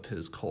use up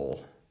his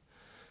coal.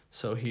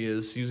 So he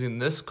is using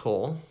this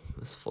coal.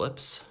 This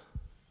flips.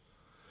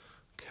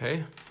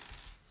 Okay.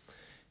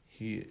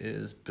 He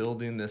is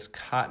building this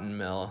cotton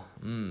mill.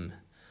 All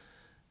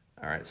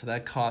right, so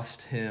that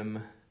cost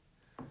him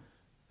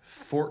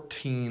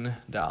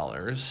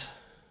 $14.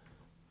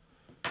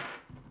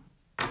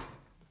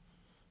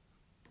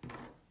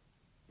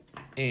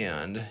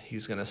 And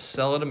he's going to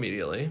sell it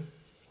immediately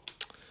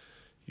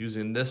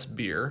using this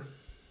beer.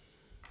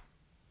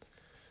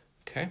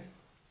 Okay.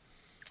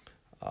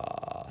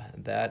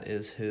 That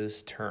is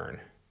his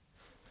turn.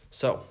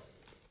 So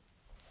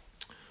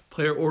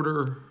Player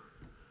order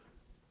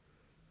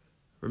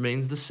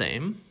remains the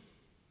same.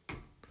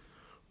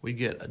 We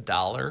get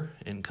 $1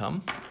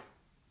 income.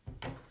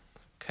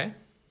 Okay.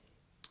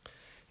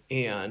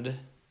 And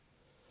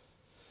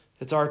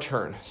it's our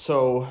turn.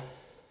 So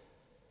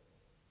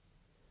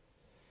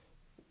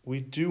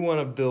we do want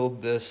to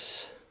build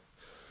this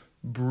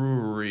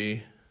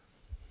brewery.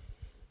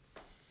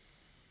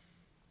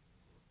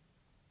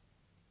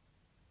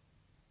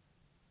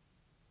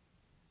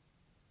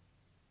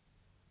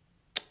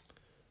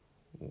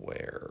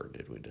 Where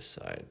did we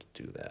decide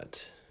to do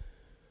that?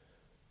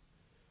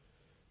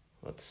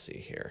 Let's see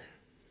here.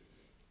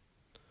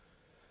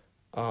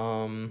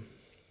 So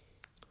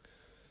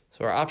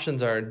our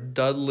options are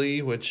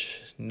Dudley,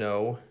 which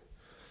no.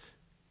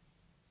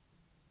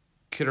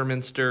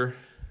 Kidderminster,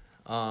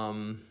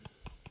 no.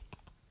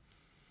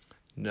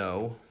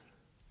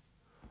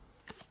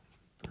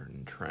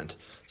 Burton Trent.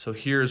 So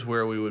here's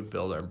where we would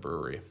build our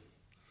brewery.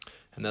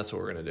 And that's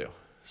what we're going to do.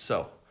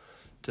 So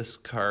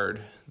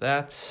discard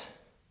that.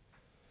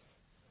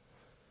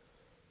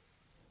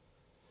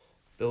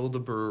 Build a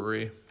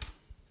brewery.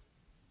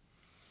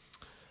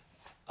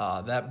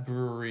 That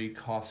brewery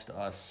cost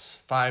us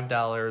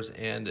 $5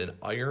 and an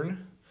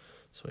iron.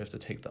 So we have to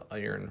take the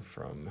iron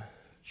from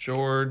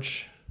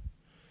George.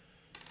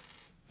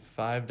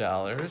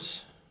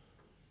 $5.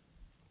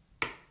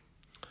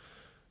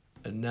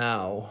 And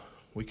now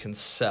we can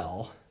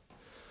sell,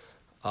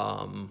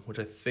 which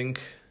I think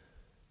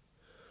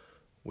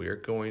we are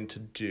going to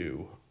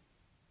do.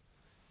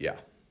 Yeah,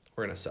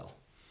 we're going to sell.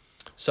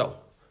 So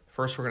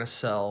first we're going to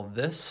sell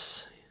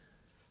this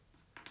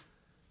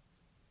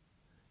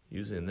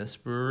using this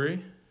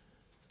brewery.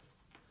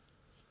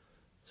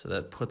 So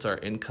that puts our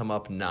income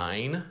up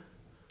 9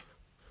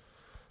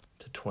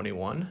 to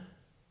 21.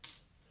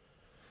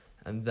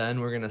 And then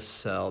we're going to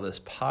sell this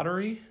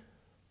pottery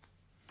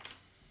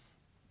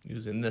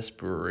using this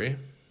brewery.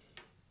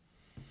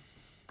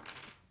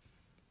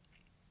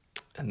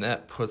 And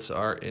that puts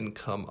our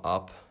income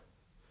up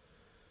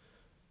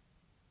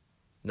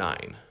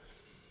 9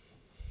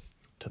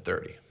 to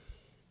 30.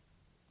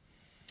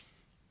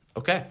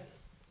 Okay.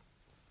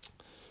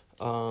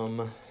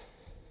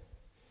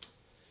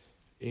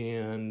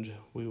 And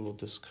we will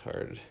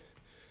discard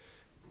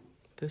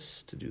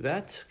this to do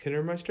that.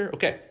 Kindermeister.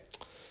 Okay.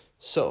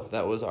 So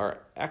that was our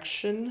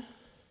action,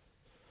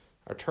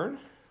 our turn.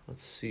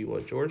 Let's see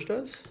what George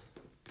does.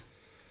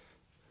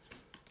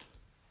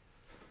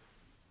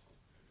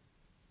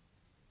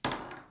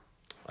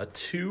 A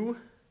 2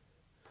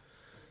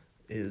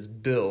 is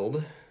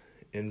build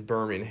in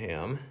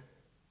Birmingham,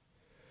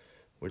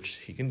 which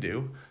he can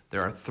do.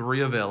 There are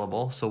 3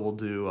 available, so we'll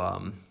do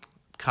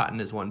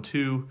cotton is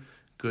 1-2,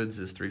 goods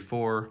is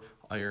 3-4,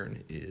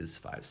 iron is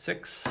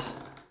 5-6.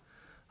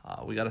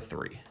 We got a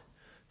 3,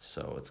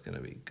 so it's going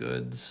to be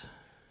goods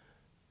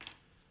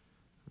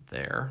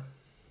there,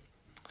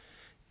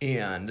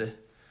 and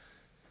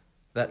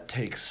that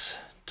takes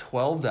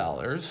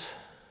 $12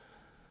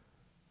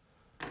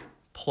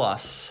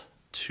 plus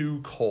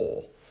 2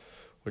 coal,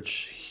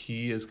 which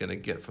he is going to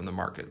get from the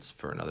markets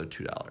for another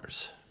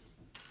 $2.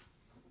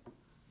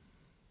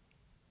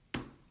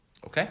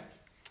 Okay,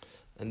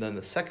 and then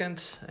the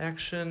second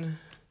action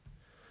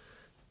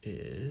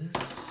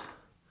is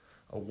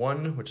a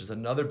 1, which is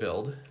another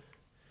build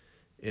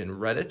in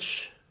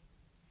Redditch,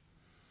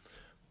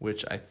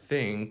 which I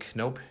think,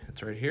 nope,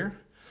 it's right here.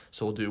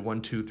 So we'll do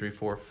 1, 2, 3,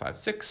 4, 5,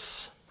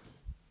 6.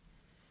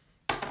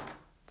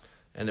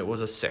 And it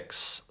was a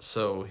 6,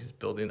 so he's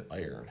building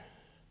iron.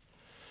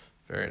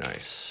 Very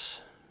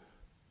nice.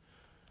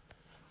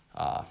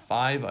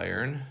 5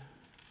 iron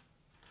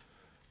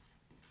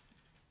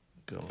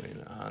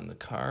going on the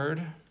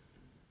card.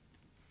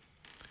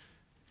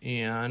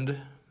 And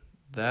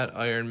that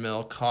iron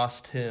mill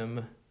cost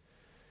him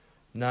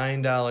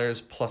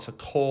 $9 plus a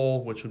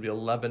coal, which would be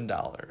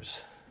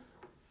 $11.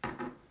 All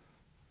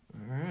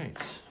right.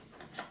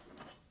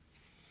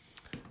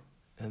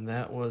 And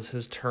that was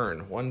his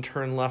turn. 1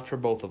 turn left for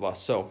both of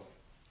us. So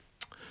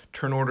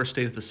turn order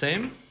stays the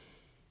same.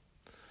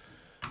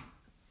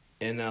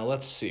 And now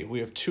let's see. We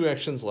have 2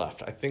 actions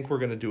left. I think we're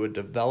going to do a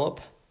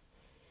develop.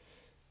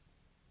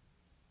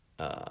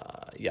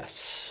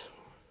 Yes.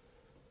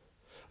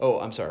 Oh,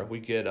 I'm sorry. We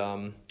get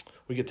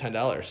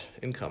 $10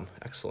 income.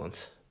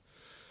 Excellent.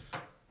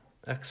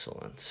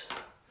 Excellent.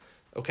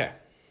 Okay.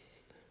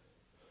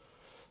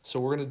 So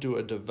we're going to do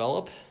a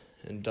develop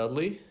in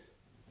Dudley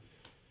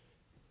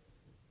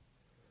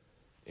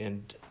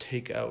and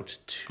take out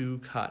 2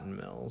 cotton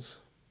mills.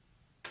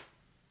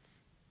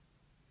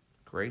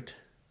 Great.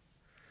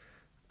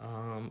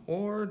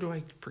 Or do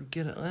I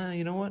forget it?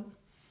 You know what?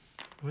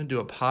 I'm going to do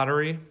a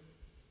pottery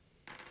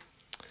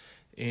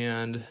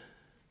and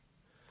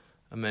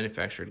a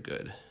manufactured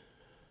good.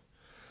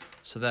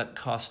 So that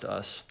cost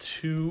us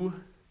 2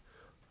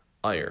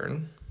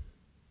 iron.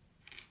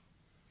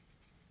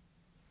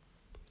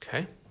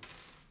 Okay.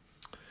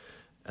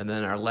 And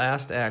then our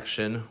last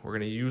action, we're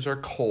going to use our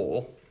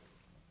coal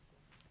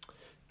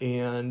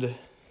and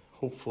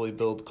hopefully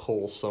build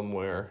coal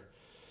somewhere.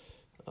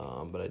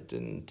 But I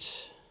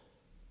didn't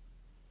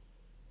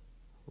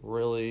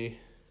really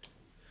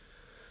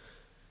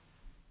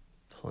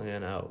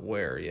plan out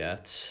where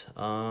yet.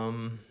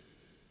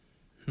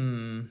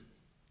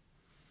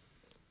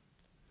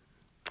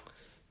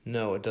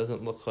 No, it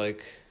doesn't look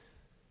like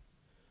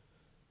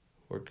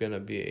we're going to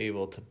be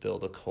able to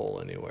build a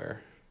coal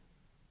anywhere.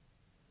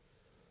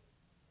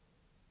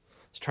 I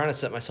was trying to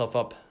set myself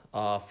up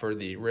for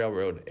the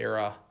railroad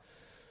era,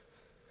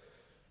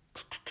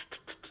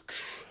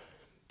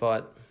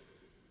 but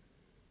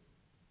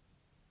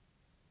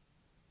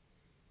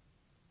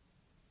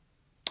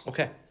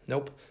okay,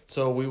 nope.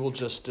 So we will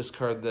just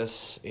discard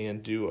this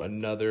and do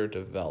another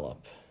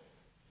develop.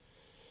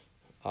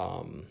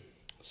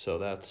 So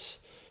that's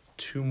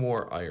 2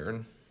 more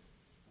iron.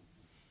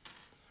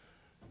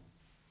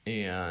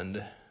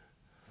 And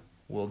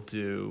we'll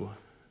do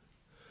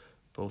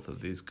both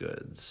of these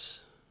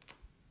goods.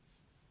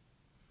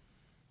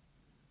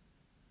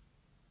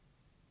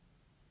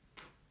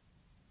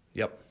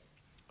 Yep.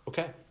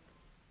 Okay.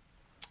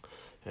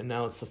 And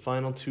now it's the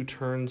final 2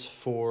 turns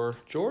for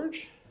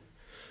George.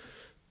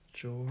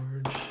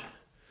 George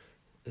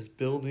is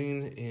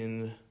building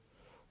in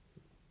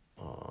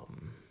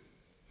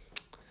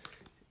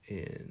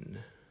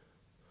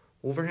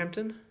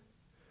Wolverhampton,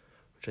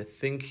 which I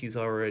think he's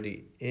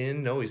already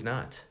in. No, he's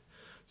not.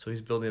 So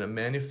he's building a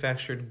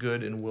manufactured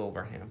good in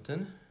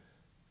Wolverhampton.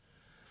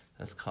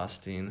 That's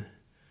costing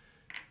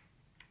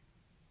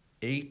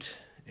 8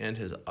 and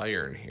his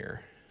iron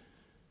here.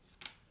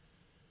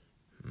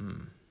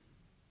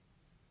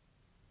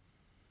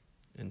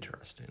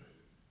 Interesting.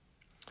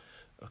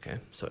 Okay,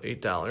 so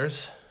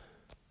 $8.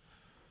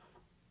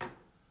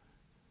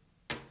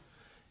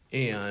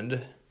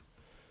 And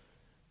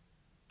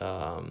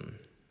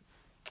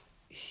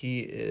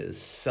he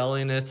is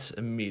selling it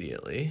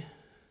immediately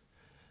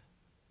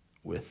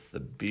with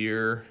the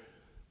beer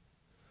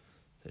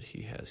that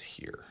he has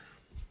here.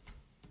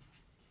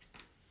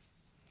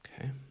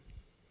 Okay.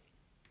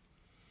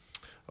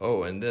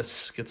 Oh, and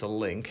this gets a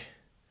link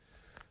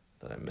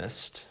that I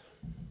missed.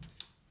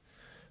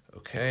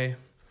 Okay.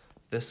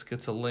 This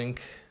gets a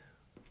link.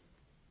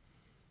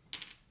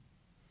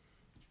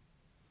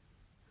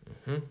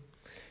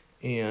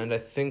 And I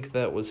think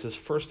that was his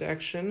first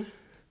action.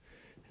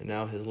 And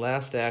now his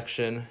last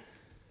action.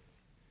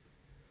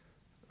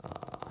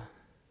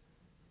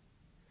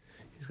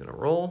 He's going to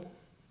roll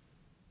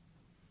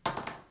a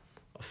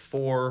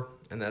 4,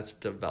 and that's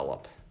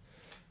develop.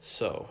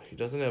 So he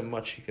doesn't have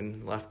much he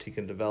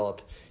can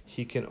develop.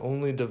 He can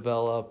only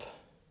develop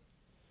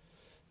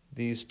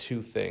these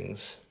 2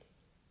 things.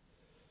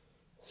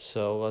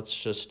 So let's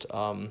just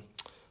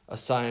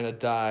assign a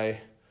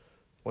die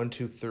 1,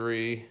 2,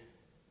 3,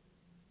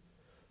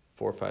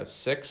 4, 5,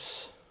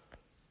 6.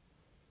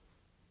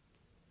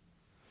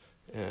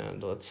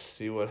 And let's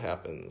see what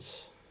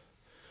happens.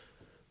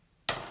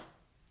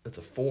 It's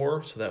a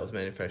 4, so that was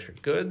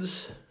manufactured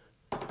goods.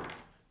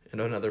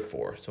 And another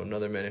 4, so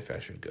another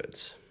manufactured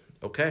goods.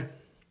 Okay.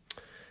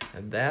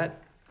 And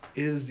that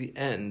is the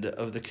end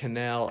of the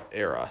canal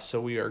era.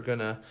 So we are going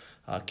to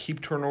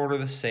keep turn order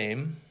the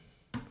same.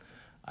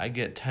 I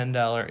get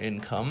 $10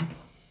 income.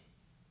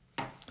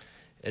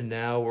 And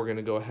now we're going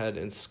to go ahead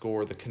and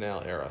score the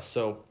canal era.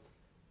 So,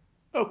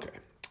 okay.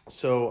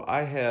 So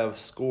I have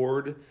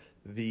scored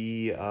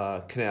the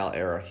canal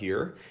era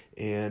here.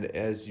 And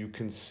as you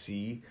can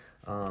see,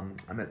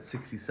 I'm at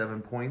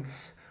 67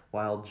 points,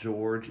 while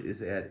George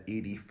is at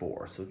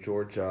 84. So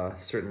George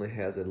certainly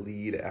has a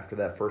lead after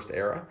that first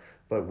era,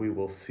 but we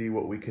will see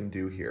what we can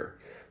do here.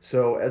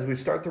 So as we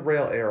start the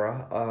rail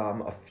era,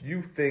 a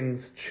few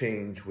things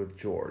change with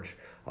George.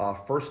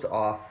 First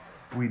off,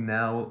 we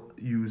now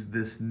use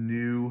this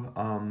new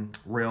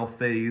rail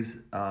phase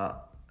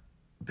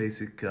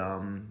basic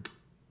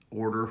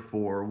order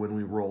for when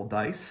we roll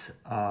dice.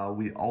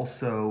 We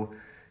also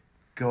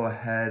go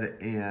ahead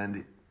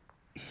and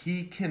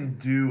he can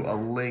do a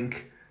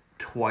link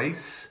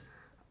twice.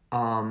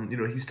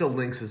 He still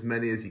links as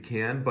many as he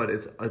can, but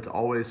it's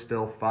always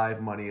still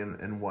 5 money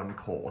and 1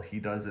 coal. He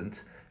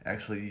doesn't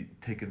actually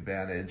take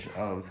advantage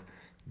of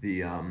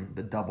the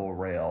double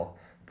rail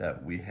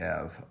that we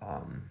have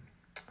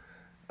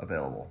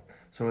available.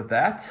 So with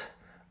that,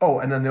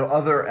 and then the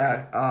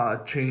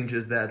other change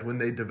is that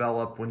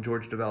when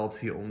George develops,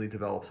 he only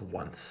develops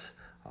once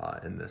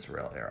in this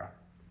rail era.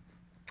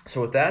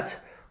 So with that,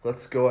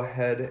 let's go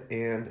ahead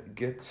and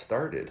get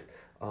started.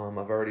 I've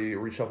already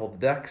reshuffled the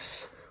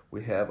decks.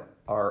 We have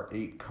our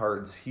 8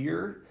 cards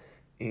here,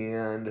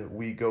 and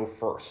we go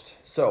first.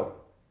 So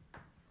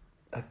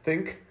I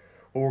think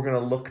what we're going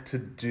to look to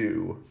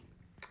do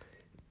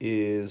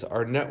is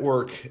our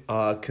network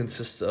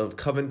consists of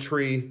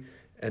Coventry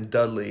and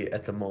Dudley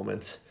at the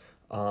moment.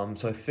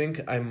 So I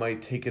think I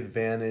might take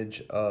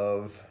advantage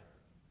of,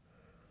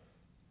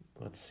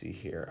 let's see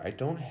here. I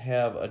don't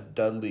have a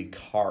Dudley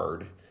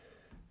card,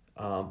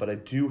 but I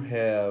do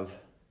have,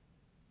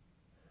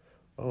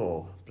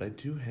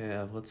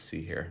 let's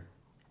see here.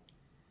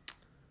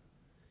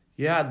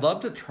 Yeah, I'd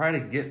love to try to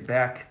get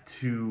back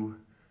to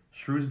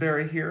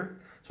Shrewsbury here.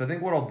 So I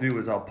think what I'll do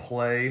is I'll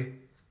play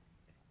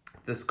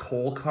this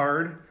coal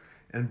card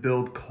and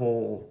build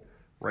coal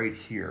right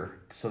here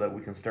so that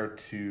we can start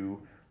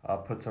to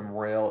put some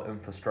rail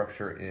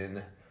infrastructure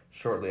in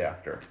shortly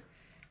after.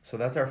 So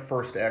that's our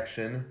first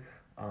action.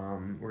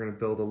 We're going to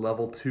build a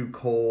level 2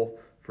 coal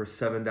for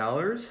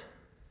 $7.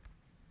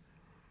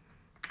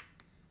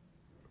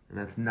 And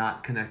that's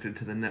not connected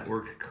to the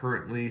network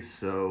currently,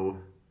 so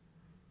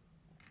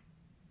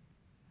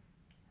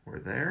we're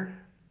there.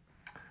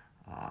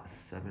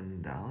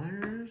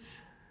 $7.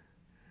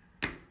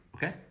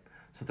 Okay,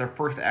 so it's our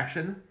first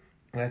action.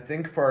 And I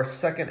think for our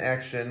second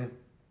action,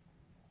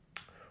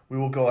 we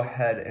will go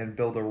ahead and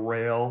build a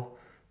rail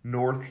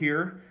north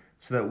here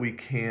so that we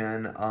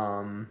can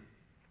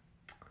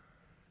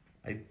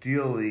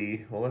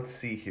ideally, well, let's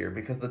see here,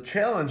 because the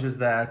challenge is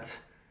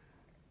that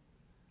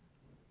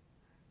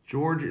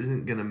George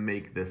isn't going to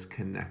make this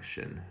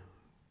connection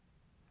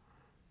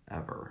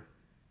ever.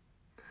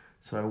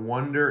 So I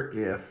wonder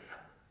if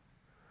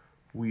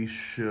we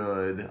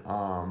should,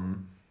 let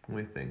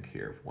me think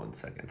here for 1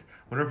 second.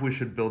 I wonder if we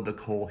should build the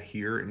coal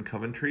here in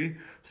Coventry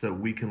so that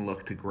we can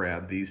look to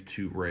grab these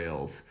 2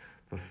 rails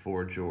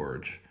before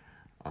George.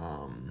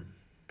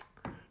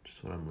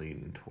 Just what I'm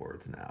leaning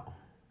towards now.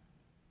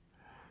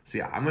 So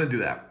yeah, I'm going to do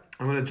that.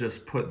 I'm going to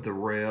just put the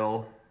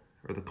rail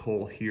or the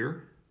coal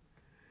here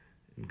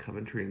in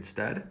Coventry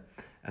instead.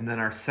 And then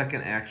our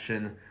second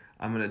action,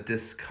 I'm going to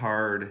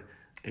discard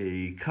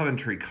a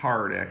Coventry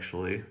card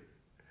actually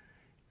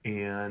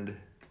and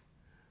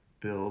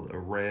build a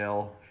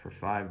rail for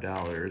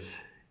 $5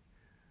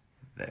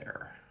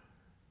 there.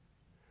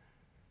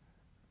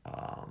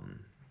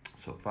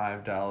 So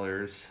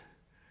 $5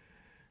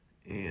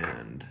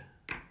 and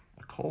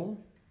a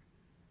coal.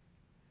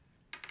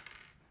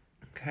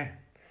 Okay,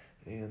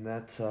 and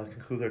that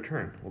concludes our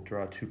turn. We'll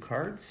draw 2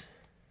 cards.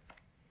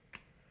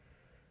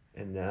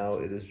 And now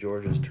it is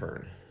George's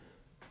turn.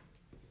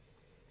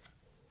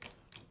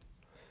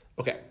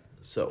 Okay,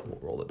 so we'll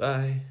roll the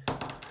die.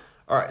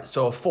 All right,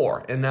 so a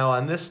 4. And now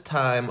on this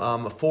time,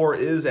 a 4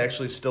 is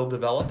actually still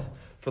develop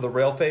for the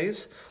rail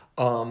phase.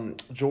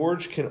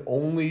 George can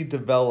only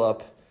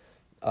develop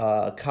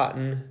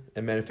cotton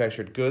and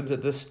manufactured goods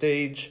at this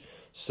stage.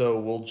 So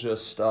we'll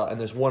just, and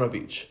there's 1 of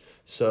each.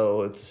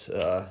 So it's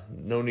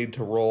no need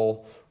to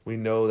roll. We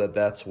know that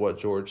that's what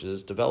George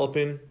is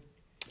developing.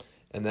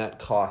 And that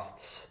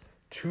costs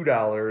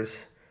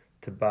 $2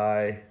 to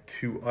buy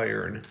 2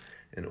 iron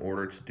in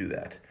order to do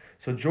that.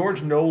 So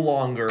George no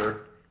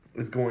longer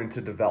is going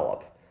to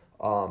develop.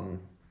 So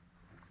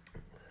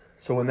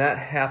when that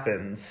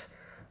happens,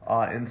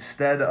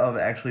 instead of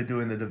actually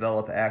doing the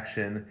develop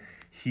action,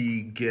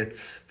 he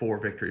gets 4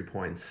 victory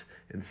points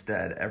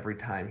instead every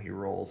time he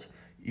rolls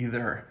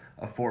either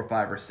a 4,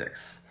 5, or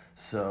 6.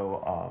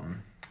 So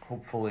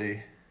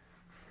hopefully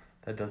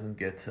that doesn't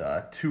get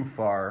too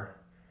far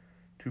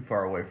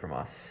away from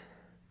us.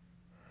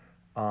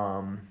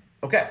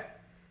 Okay.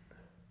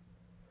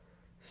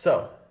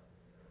 So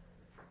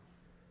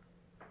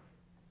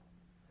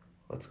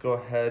let's go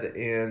ahead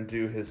and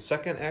do his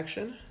second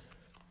action.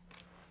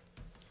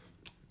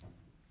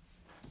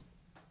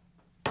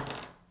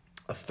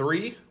 A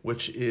 3,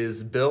 which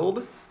is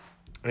build,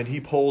 and he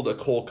pulled a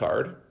coal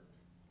card.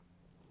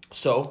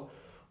 So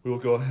we will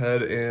go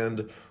ahead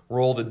and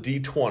roll the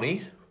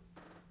D20.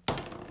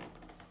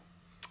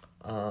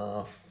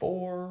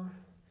 4.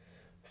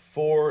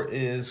 4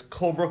 is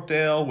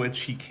Colebrookdale,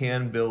 which he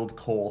can build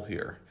coal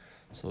here.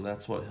 So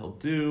that's what he'll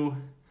do.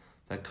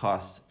 That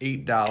costs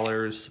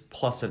 $8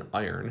 plus an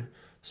iron,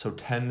 so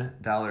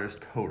 $10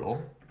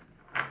 total.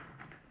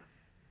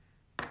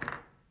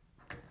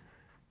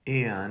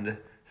 And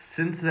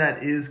since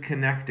that is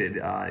connected,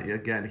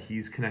 again,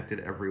 he's connected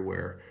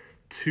everywhere.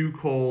 2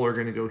 coal are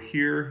going to go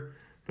here,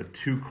 but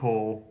 2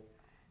 coal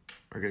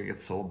are going to get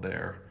sold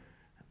there,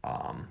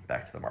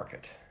 back to the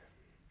market.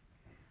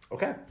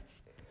 Okay,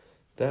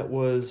 that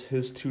was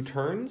his 2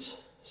 turns.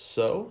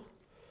 So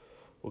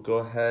we'll go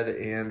ahead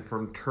and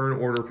from turn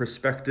order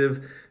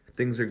perspective,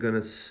 things are going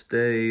to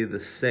stay the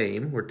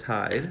same. We're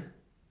tied.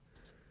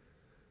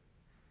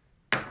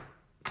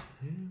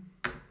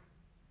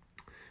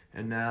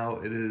 And now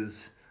it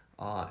is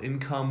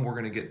income. We're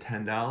going to get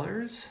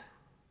 $10.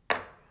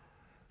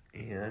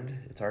 And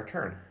it's our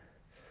turn.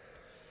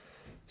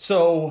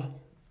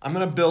 So I'm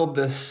going to build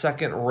this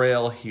second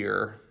rail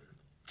here.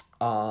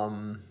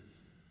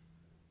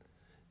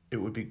 It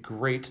would be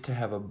great to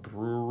have a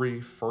brewery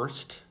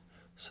first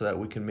so that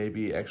we can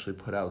maybe actually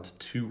put out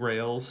 2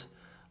 rails,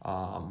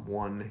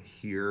 1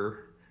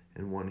 here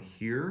and 1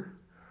 here.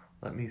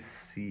 Let me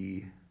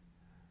see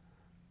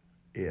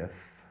if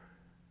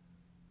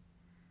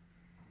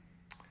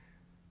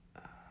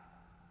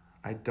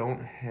I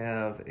don't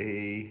have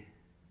a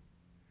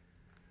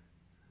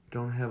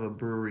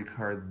brewery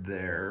card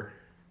there.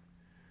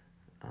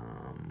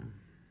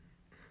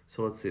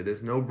 So let's see.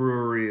 There's no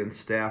brewery in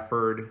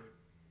Stafford.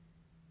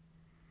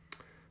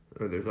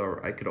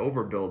 I could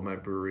overbuild my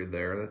brewery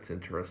there. That's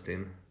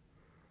interesting.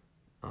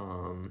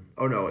 Oh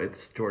no,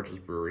 it's George's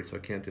brewery, so I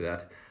can't do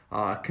that.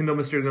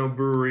 Kindlemister, no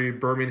brewery.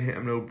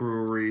 Birmingham, no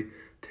brewery.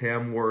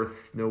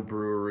 Tamworth, no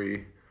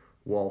brewery.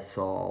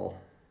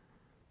 Walsall,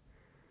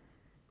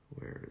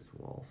 Where is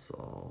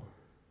Walsall?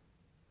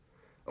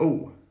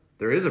 Oh,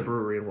 there is a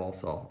brewery in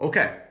Walsall.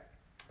 Okay,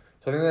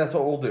 so I think that's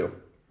what we'll do.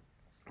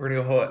 We're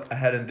going to go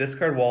ahead and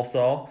discard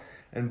Walsall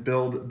and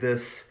build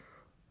this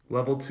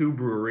level 2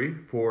 brewery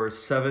for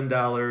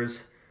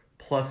 $7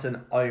 plus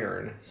an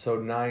iron, so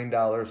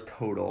 $9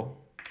 total.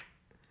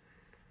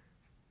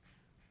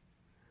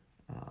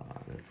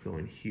 That's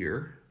going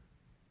here.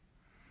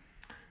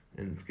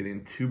 And it's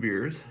getting 2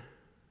 beers.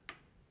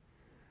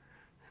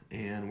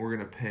 And we're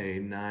going to pay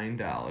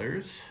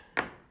 $9.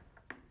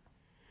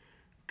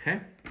 Okay.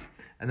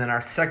 And then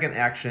our second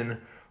action,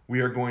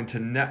 we are going to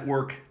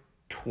network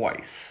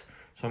twice.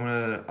 So I'm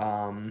going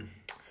to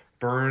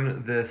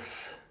burn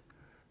this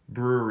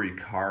brewery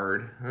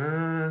card.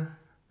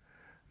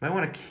 Might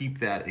want to keep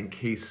that in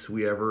case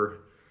we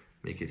ever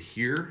make it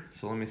here.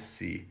 So let me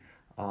see.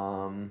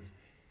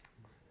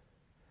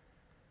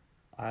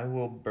 I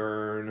will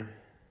burn,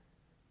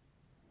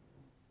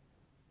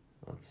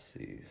 let's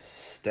see,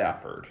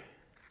 Stafford.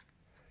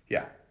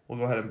 Yeah, we'll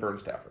go ahead and burn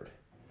Stafford.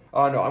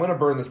 No, I'm going to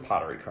burn this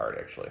pottery card,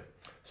 actually.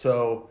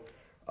 So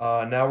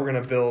now we're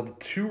going to build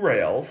 2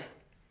 rails.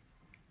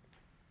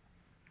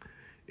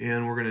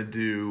 And we're going to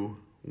do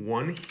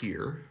 1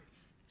 here.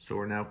 So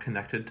we're now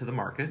connected to the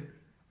market.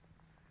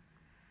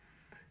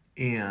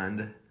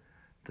 And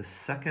the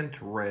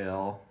second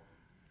rail,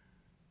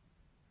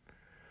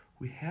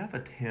 we have a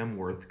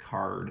Tamworth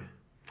card.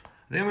 I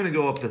think I'm going to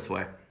go up this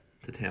way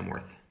to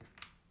Tamworth.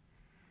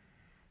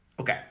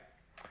 Okay.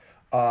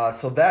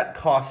 So that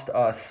cost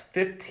us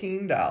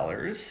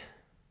 $15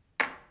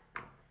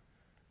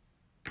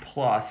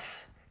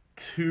 plus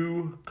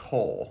 2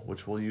 coal,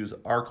 which we'll use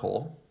our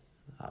coal,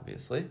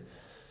 obviously,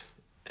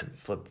 and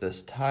flip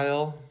this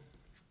tile.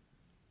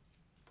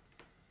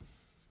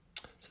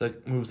 So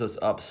that moves us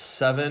up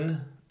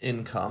 7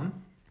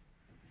 income.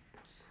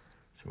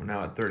 So we're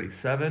now at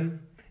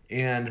 37,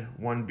 and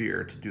 1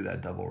 beer to do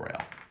that double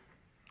rail.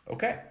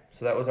 Okay,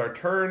 so that was our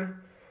turn.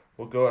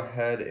 We'll go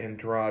ahead and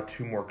draw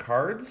 2 more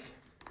cards.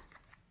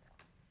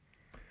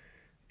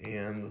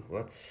 And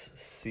let's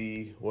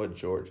see what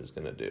George is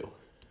going to do.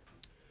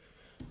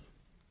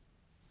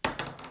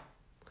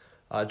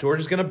 George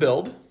is going to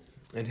build,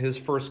 and his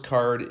first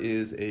card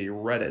is a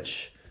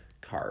Redditch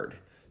card.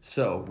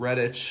 So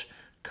Redditch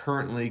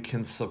currently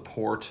can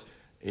support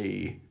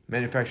a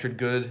manufactured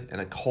good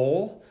and a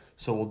coal.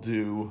 So we'll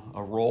do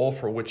a roll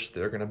for which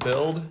they're going to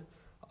build,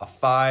 a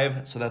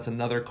 5, so that's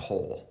another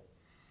coal.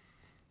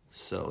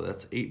 So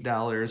that's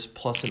 $8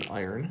 plus an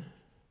iron,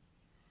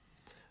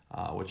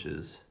 which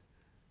is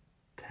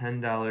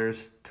 $10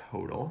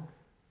 total.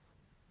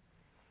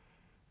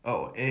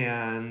 Oh,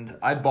 and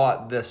I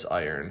bought this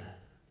iron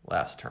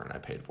last turn. I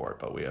paid for it,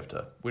 but we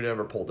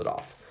never pulled it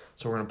off.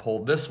 So we're going to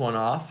pull this one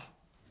off,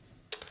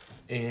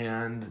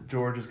 and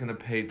George is going to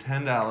pay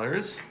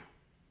 $10.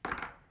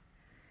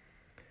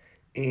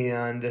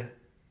 And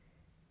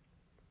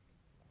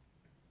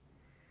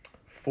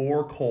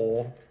 4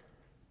 coal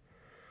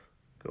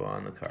go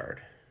on the card.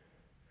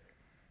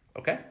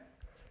 Okay,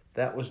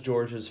 that was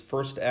George's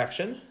first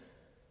action.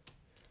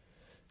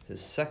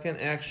 His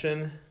second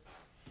action,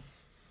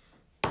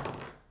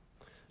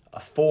 a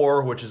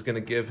 4, which is going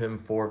to give him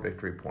 4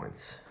 victory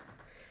points.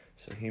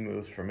 So he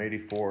moves from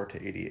 84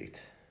 to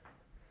 88.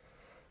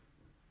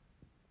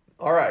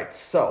 All right,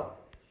 so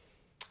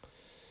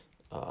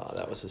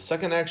that was his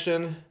second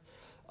action.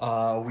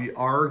 We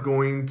are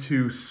going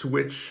to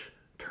switch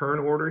turn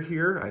order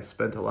here. I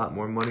spent a lot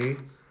more money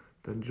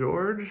than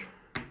George.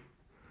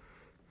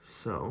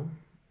 So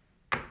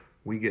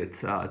we get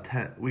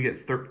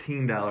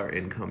 $13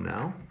 income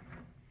now.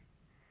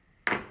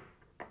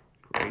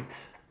 Great.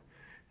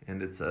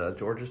 And it's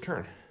George's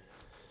turn.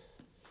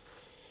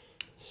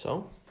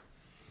 So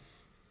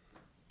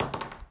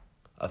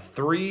a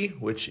 3,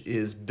 which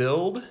is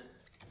build.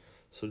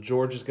 So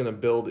George is going to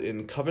build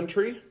in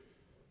Coventry.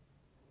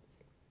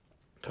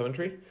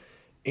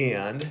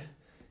 And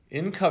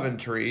in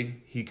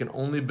Coventry, he can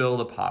only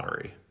build a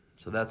pottery.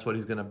 So that's what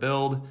he's going to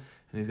build,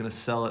 and he's going to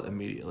sell it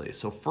immediately.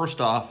 So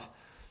first off,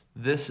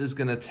 this is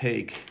going to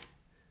take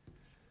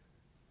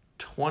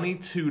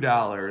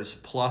 $22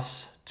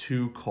 plus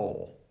 2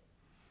 coal.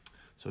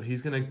 So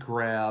he's going to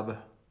grab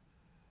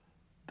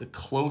the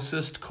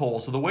closest coal.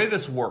 So the way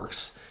this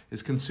works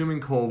is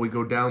consuming coal, we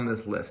go down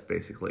this list,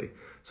 basically.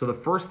 So the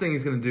first thing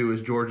he's going to do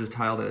is George's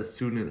tile that is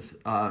soonest,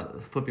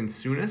 flipping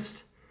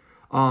soonest.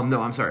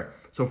 No, I'm sorry.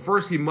 So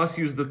first he must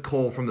use the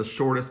coal from the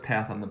shortest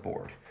path on the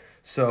board.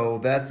 So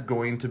that's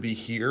going to be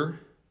here,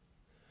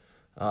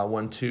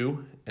 1,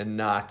 2, and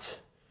not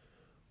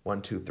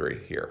 1, 2, 3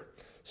 here.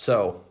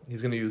 So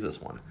he's going to use this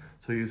one.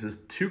 So he uses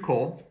 2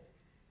 coal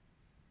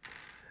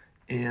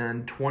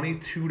and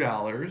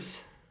 $22.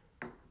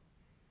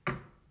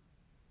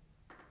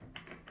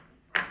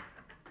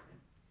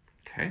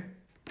 Okay.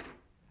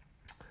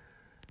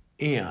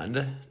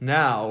 And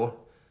now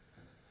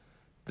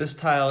this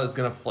tile is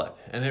going to flip,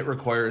 and it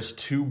requires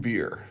 2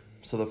 beer.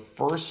 So the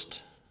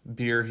first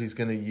beer he's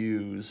going to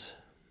use,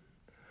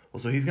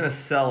 so he's going to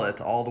sell it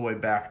all the way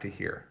back to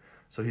here.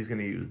 So he's going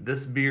to use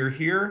this beer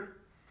here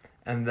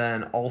and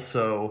then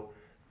also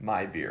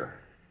my beer,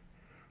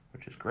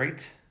 which is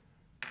great.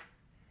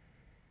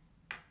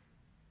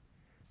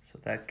 So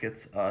that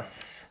gets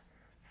us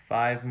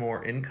 5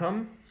 more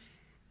income,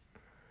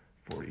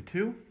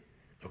 42.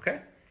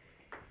 Okay.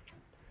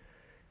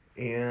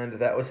 And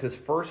that was his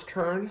first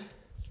turn.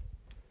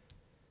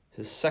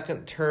 His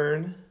second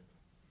turn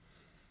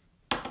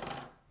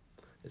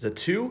is a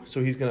 2,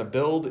 so he's going to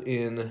build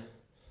in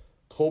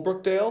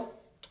Coalbrookdale,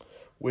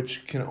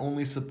 which can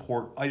only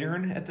support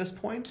iron at this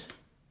point.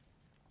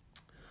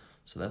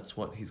 So that's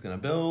what he's going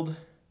to build.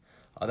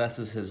 This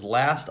is his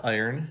last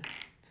iron.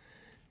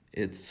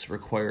 It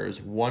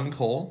requires 1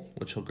 coal,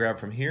 which he'll grab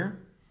from here,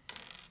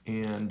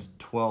 and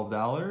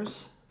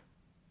 $12.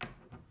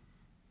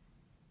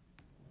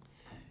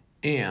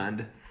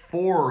 And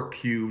 4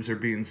 cubes are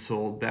being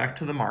sold back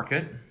to the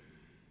market,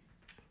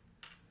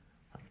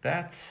 like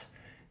that.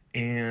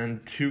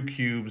 And 2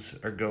 cubes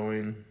are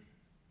going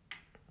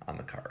on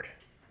the card.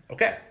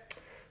 Okay,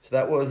 so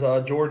that was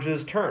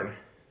George's turn.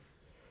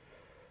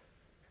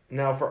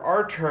 Now for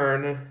our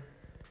turn,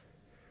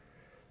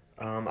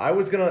 I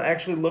was going to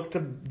actually look to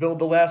build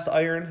the last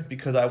iron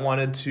because I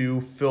wanted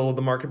to fill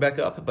the market back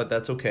up, but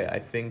that's okay. I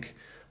think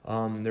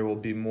there will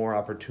be more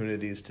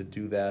opportunities to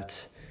do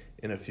that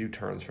in a few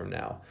turns from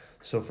now.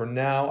 So for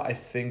now, I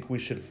think we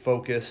should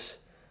focus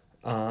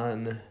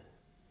on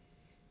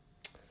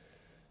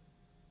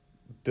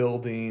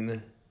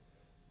building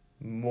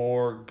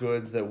more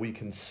goods that we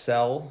can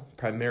sell,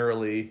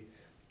 primarily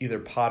either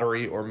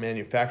pottery or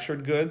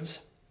manufactured goods.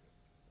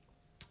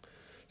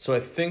 So I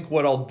think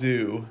what I'll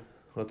do,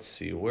 let's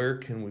see, where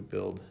can we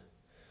build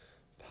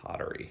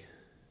pottery?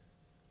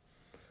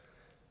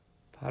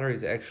 Pottery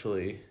is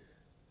actually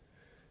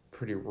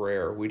pretty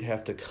rare. We'd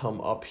have to come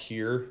up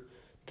here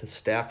to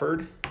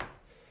Stafford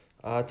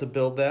to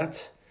build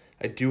that.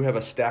 I do have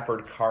a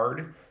Stafford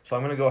card, so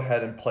I'm going to go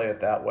ahead and play it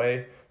that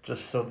way,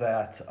 just so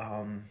that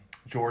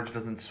George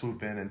doesn't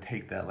swoop in and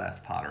take that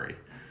last pottery.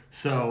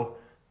 So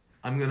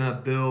I'm going to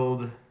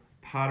build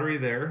pottery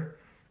there.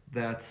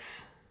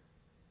 That's,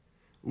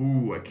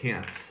 I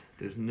can't.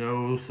 There's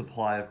no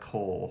supply of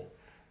coal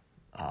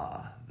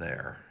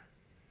there.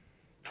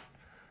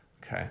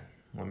 Okay,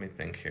 let me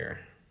think here.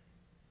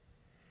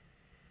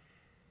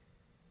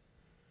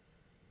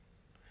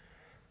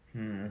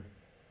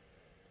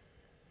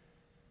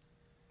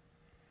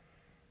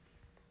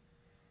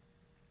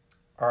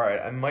 All right,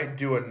 I might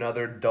do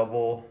another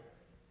double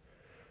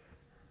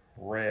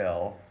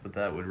rail, but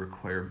that would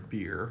require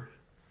beer.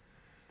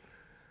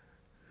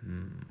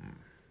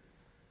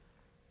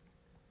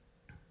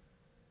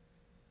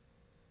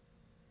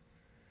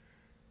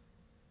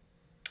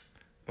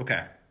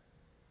 Okay.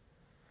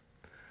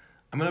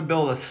 I'm going to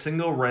build a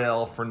single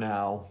rail for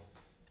now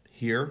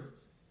here.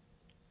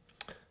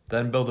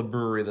 Then build a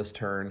brewery this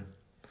turn,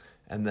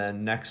 and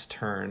then next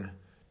turn,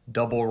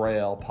 double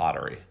rail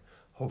pottery.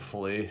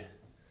 Hopefully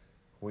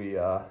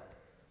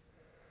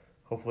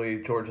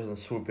George doesn't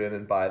swoop in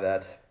and buy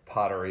that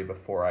pottery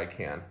before I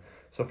can.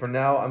 So for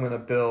now, I'm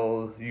gonna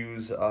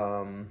use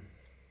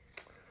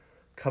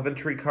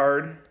Coventry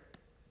card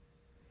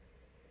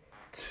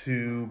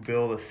to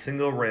build a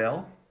single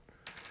rail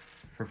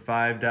for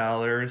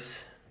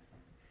 $5,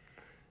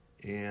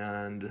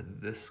 and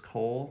this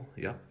coal,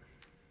 yep.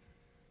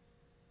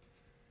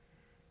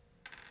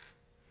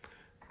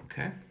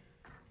 Okay.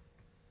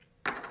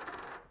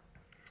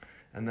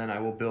 And then I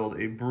will build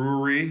a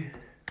brewery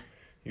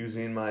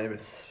using my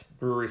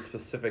brewery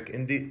specific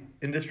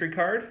industry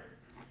card.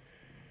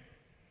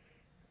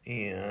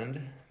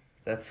 And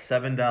that's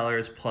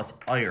 $7 plus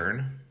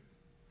iron.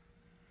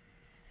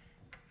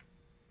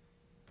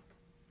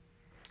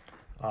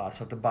 So I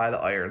have to buy the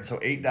iron. So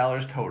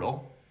 $8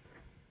 total.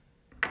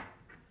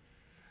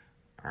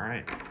 All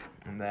right.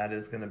 And that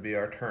is going to be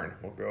our turn.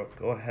 We'll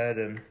go ahead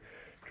and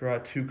draw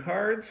 2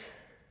 cards.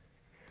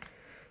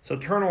 So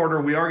turn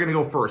order, we are going to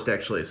go first,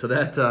 actually. So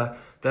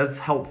that's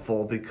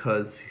helpful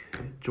because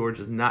George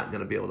is not going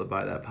to be able to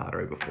buy that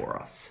pottery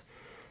before us.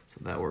 So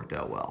that worked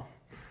out well.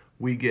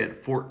 We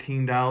get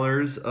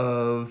 $14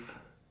 of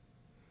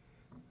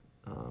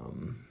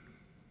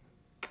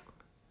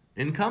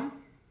income.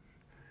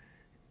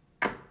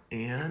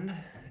 And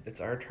it's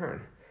our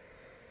turn.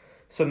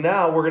 So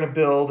now we're going to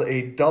build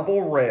a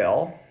double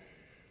rail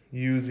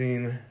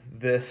using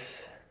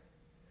this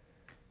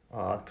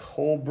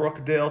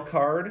Coalbrookdale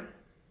card.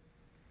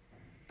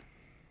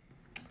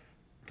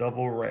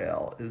 Double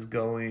rail is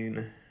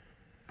going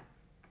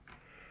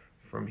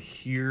from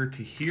here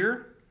to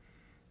here.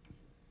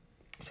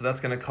 So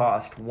that's going to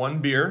cost 1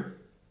 beer,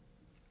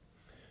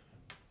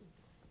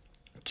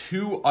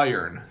 2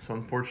 iron. So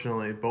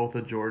unfortunately,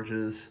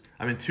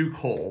 2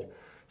 coal.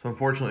 So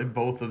unfortunately,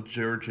 both of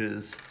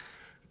George's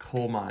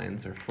coal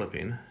mines are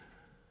flipping.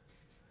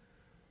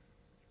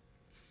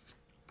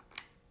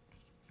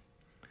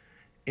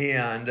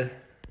 And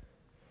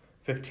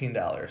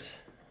 $15.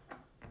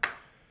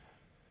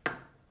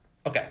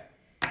 Okay,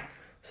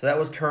 so that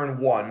was turn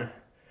 1.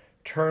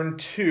 Turn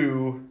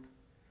 2,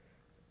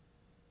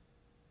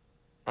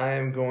 I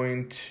am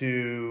going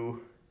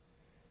to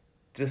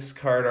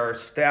discard our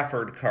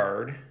Stafford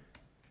card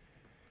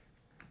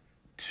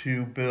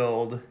to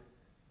build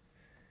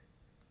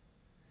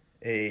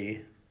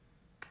a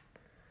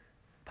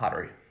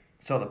pottery.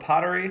 So the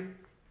pottery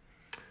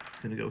is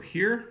going to go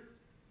here.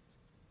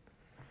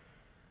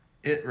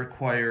 It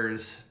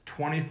requires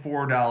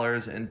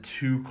 $24 and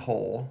 2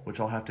 coal, which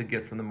I'll have to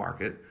get from the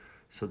market.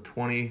 So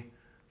 $24,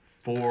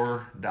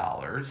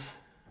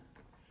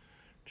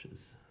 which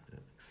is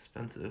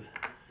expensive.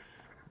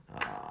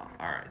 All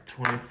right,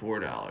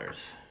 $24.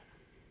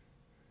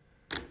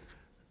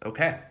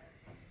 Okay,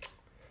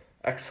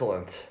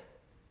 excellent.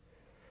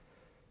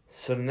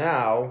 So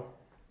now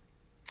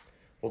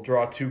we'll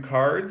draw 2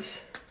 cards,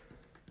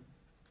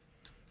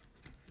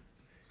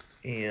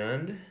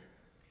 and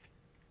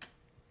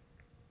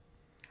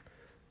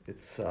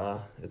it's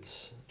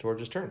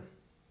George's turn.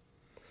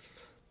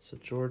 So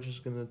George is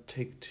going to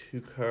take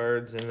 2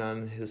 cards, and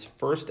on his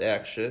first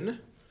action,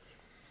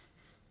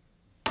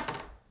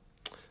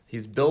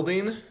 he's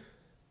building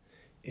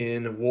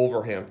in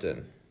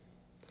Wolverhampton.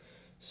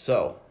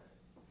 So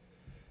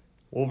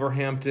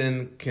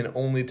Wolverhampton can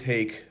only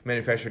take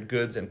manufactured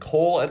goods and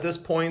coal at this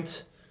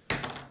point,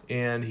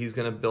 and he's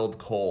going to build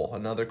coal,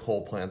 another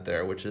coal plant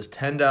there, which is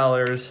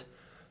 $10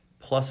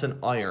 plus an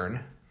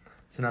iron.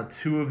 So now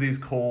 2 of these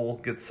coal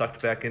get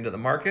sucked back into the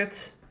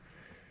market,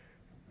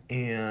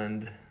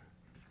 and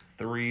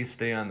 3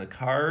 stay on the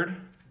card,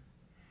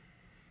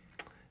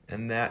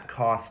 and that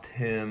cost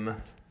him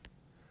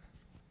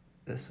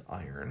this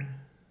iron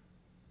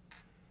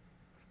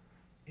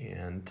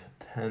and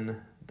 $8.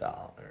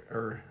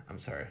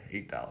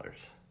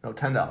 No,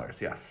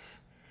 $10, yes.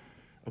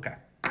 Okay.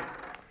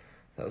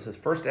 That was his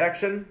first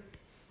action.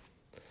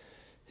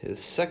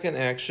 His second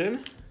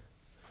action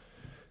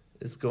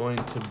is going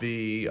to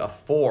be a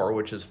 4,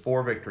 which is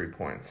 4 victory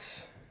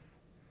points,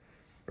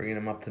 bringing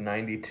him up to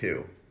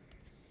 92.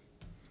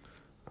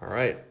 All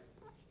right.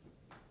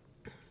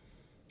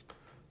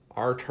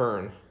 Our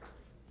turn.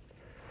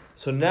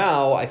 So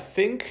now I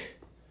think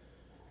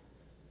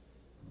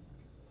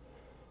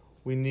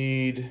we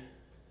need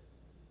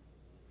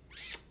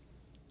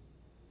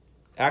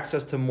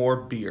access to more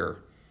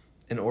beer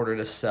in order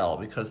to sell,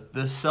 because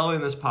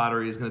selling this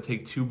pottery is going to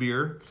take 2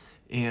 beer,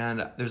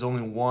 and there's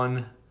only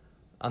 1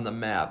 on the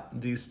map.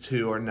 These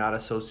 2 are not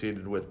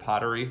associated with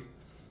pottery.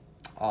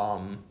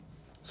 So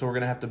we're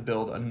going to have to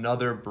build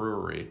another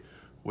brewery,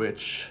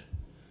 which,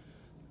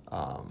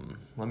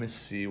 let me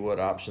see what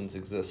options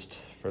exist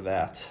for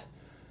that.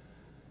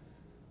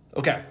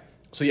 Okay,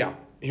 so yeah,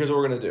 here's what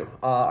we're going to do.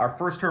 Our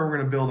first turn, we're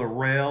going to build a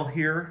rail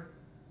here.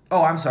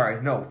 Oh, I'm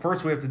sorry. No,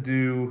 first we have to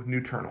do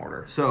new turn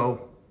order.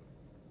 So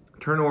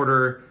turn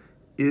order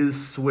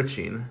is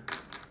switching,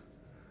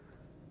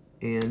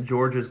 and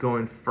George is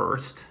going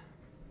first,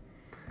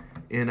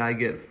 and I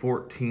get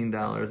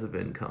 $14 of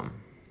income.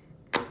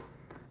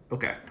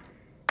 Okay,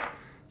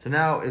 so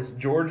now it's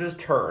George's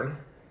turn.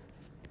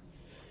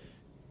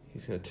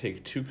 He's going to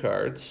take 2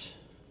 cards,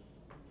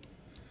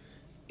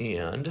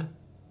 and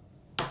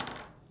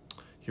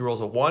he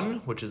rolls a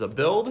 1, which is a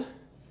build,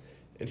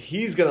 and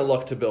he's going to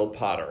look to build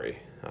pottery.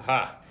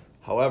 Aha.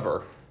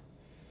 However,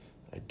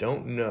 I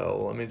don't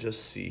know. Let me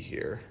just see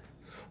here.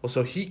 Well,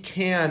 so he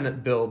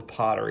can build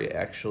pottery,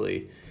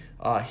 actually.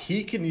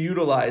 He can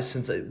utilize,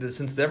 since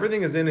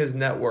everything is in his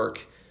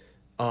network,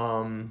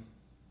 let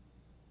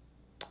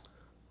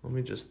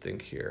me just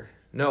think here.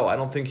 No, I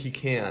don't think he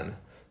can,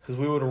 because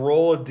we would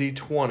roll a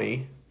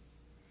d20,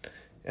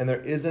 and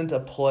there isn't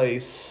a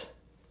place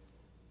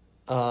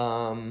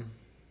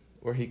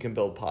where he can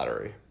build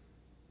pottery.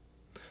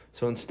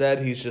 So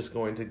instead, he's just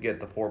going to get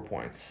the 4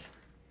 points,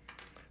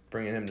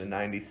 bringing him to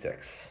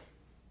 96.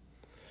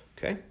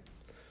 Okay,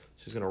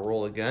 so he's going to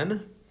roll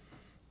again.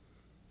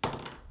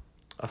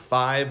 A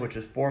 5, which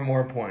is 4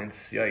 more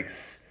points.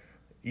 Yikes.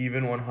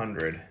 Even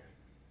 100.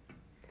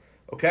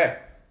 Okay.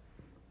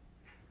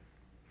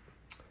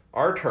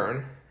 Our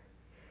turn.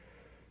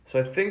 So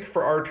I think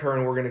for our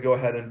turn, we're going to go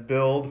ahead and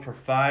build for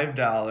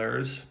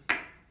 $5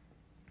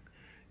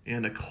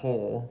 and a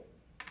coal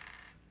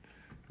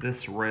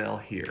this rail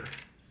here.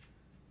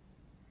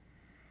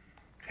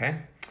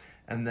 Okay.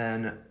 And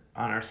then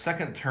on our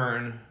second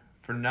turn,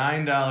 for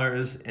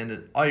 $9 and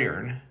an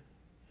iron,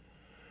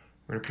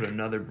 we're going to put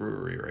another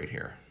brewery right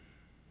here.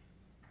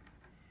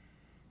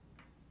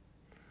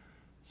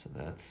 So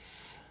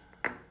that's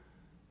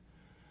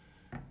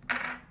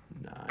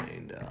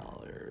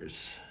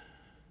 $9.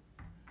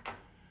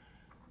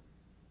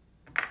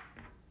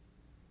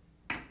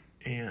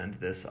 And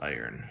this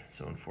iron.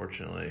 So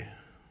unfortunately,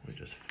 we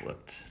just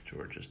flipped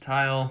George's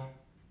tile.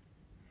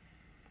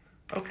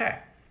 Okay.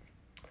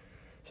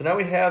 So now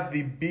we have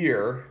the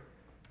beer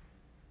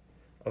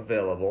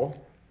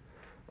available.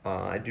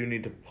 I do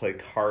need to play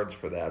cards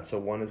for that. So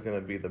one is going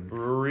to be the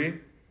brewery,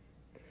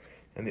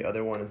 and the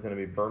other one is going to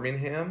be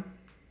Birmingham.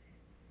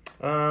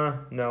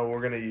 No,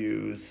 we're going to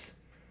use...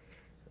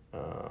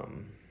 well,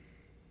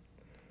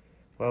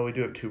 we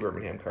do have 2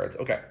 Birmingham cards.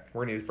 Okay,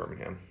 we're going to use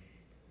Birmingham.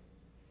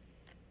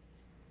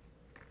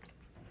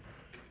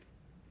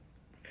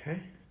 Okay.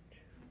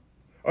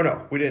 Oh,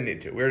 no, we didn't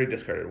need to. We already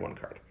discarded one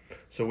card.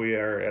 So we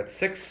are at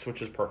 6,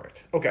 which is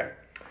perfect. Okay,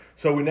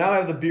 so we now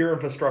have the beer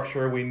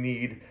infrastructure we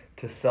need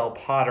to sell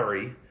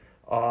pottery.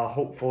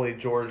 Hopefully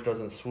George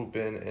doesn't swoop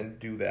in and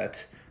do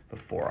that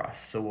before us.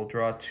 So we'll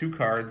draw 2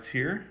 cards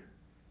here.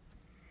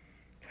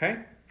 Okay.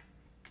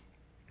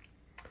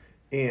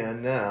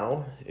 And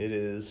now it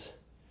is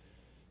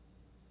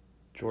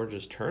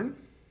George's turn.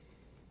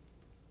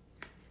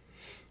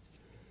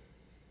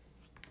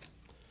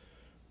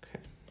 Okay.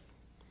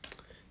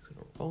 He's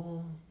going to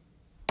roll.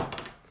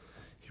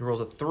 He rolls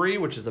a 3,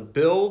 which is a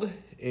build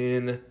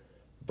in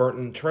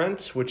Burton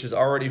Trent, which is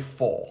already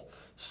full.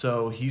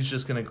 So he's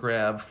just going to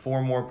grab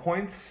 4 more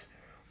points,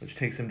 which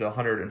takes him to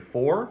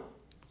 104.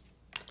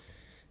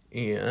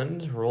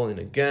 And rolling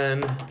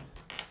again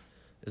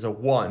is a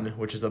 1,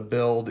 which is a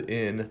build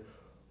in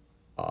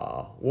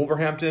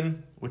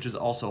Wolverhampton, which is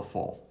also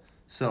full.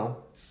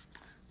 So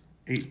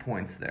 8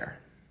 points there.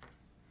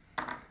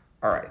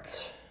 All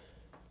right.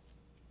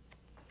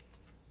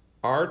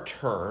 Our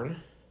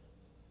turn.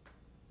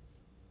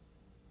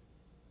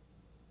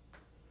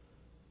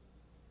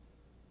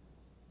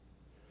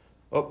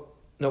 Oh,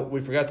 no, we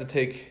forgot to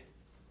take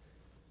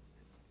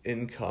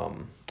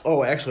income.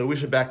 Oh, actually, we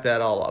should back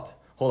that all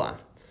up. Hold on.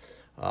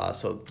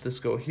 So this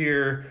go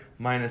here,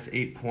 minus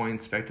 8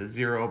 points back to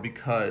 0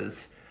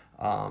 because,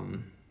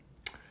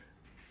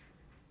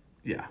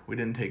 yeah, we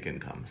didn't take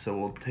income. So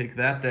we'll take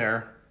that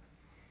there,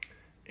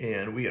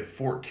 and we get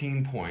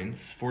 14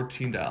 points,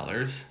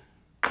 $14.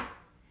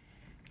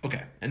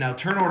 Okay, and now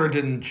turn order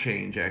didn't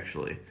change,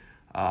 actually,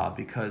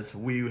 because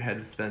we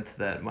had spent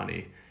that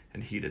money,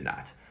 and he did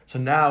not. So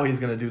now he's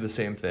going to do the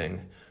same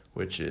thing,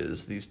 which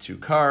is these 2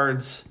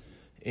 cards,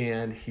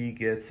 and he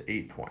gets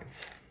 8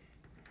 points.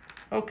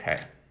 Okay,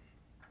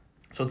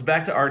 so it's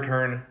back to our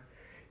turn,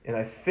 and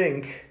I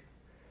think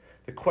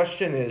the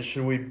question is,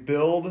 should we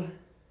build?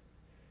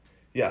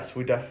 Yes,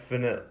 we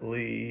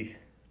definitely,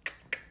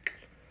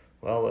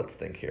 well, let's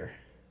think here.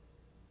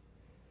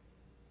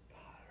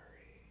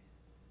 Pottery.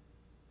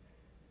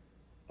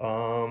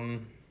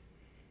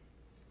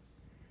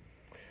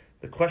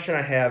 The question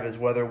I have is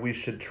whether we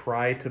should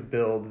try to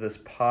build this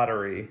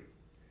pottery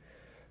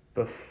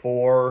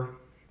before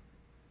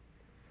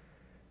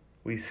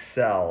we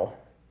sell.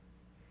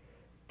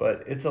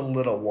 But it's a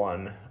little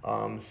one,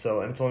 and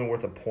it's only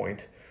worth a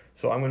point.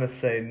 So I'm going to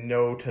say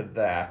no to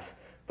that.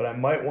 But I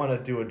might want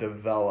to do a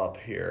develop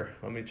here.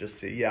 Let me just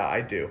see. Yeah,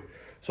 I do.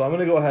 So I'm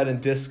going to go ahead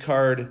and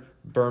discard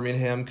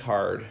Birmingham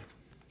card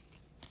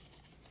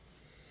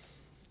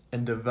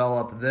and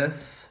develop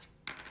this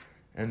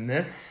and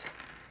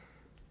this.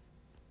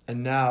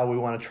 And now we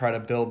want to try to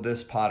build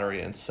this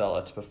pottery and sell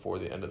it before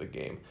the end of the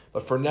game.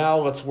 But for now,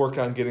 let's work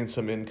on getting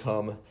some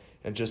income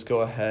and just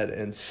go ahead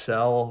and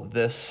sell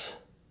this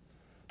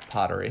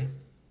pottery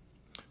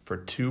for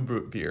 2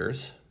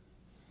 beers,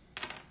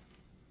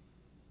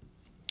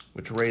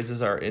 which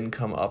raises our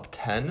income up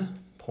 10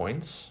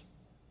 points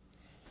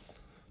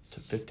to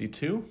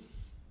 52.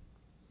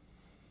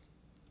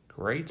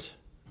 Great.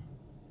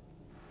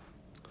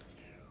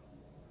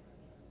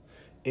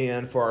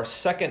 And for our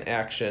second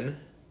action,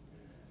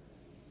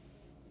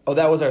 oh,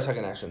 that was our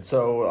second action.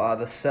 So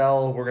the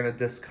sell, we're going to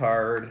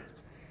discard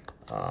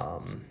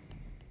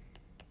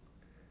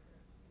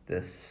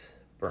this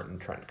Burton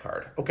Trent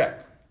card. Okay,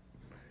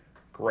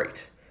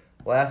 great.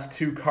 Last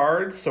 2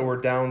 cards, so we're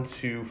down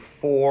to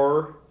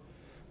 4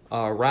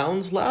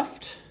 rounds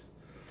left.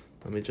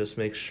 Let me just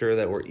make sure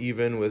that we're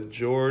even with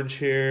George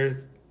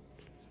here.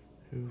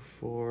 2,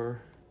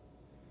 4,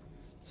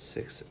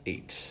 6,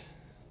 8.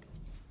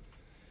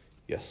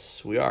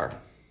 Yes, we are.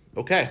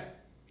 Okay.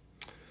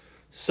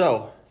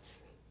 So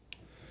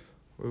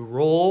we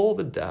roll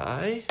the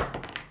die,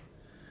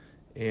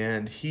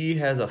 and he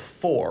has a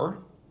 4,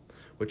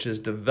 which is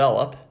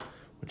develop,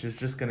 which is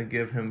just going to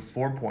give him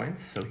 4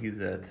 points. So he's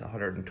at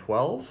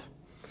 112.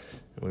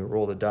 And we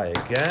roll the die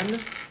again,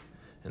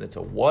 and it's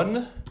a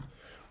 1,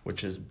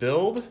 which is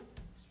build.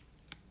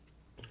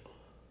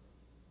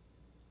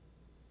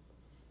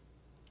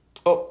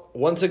 Oh,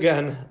 once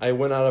again, I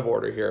went out of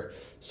order here.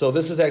 So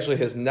this is actually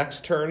his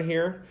next turn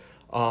here.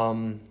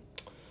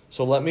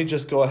 So let me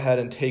just go ahead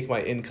and take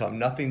my income.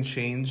 Nothing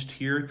changed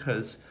here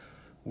because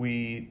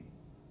we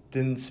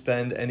didn't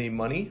spend any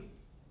money.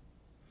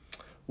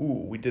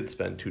 Ooh, we did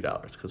spend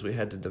 $2 because we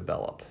had to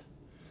develop.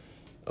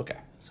 Okay,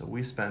 so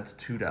we spent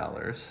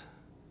 $2.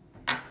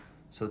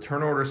 So the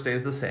turn order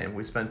stays the same.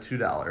 We spent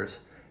 $2,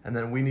 and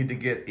then we need to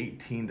get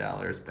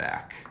 $18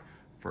 back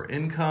for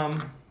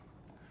income,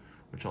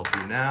 which I'll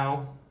do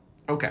now.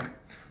 Okay,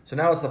 so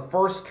now it's the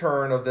first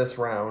turn of this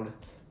round.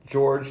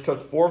 George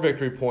took 4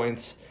 victory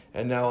points,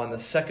 and now on the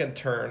second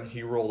turn,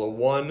 he rolled a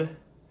 1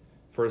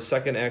 for a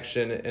second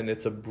action, and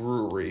it's a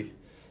brewery.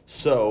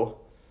 So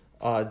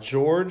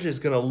George is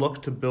going to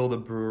look to build a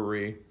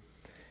brewery,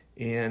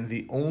 and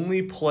the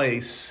only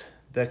place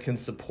that can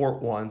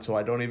support one, so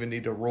I don't even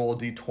need to roll a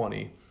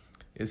d20,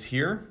 is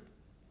here.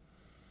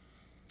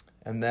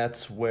 And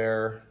that's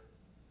where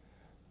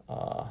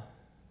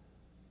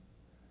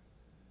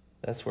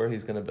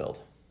he's going to build.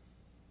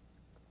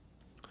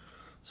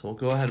 So we'll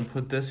go ahead and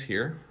put this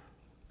here.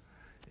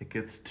 It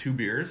gets 2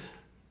 beers.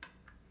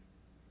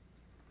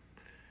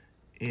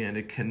 And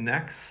it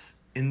connects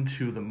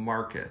into the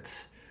market.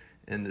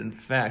 And in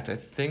fact, I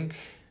think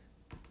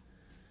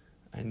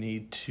I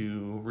need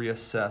to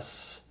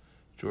reassess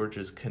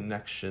George's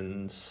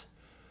connections.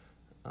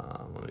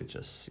 Let me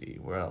just see,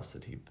 where else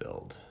did he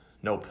build?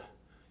 Nope.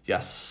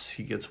 Yes,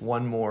 he gets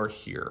 1 more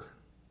here.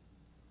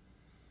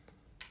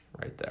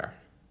 Right there.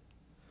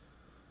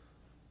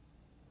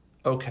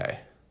 Okay.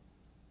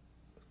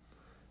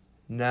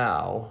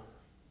 Now,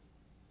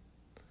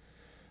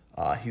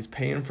 he's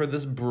paying for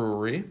this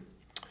brewery,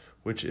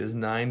 which is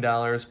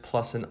 $9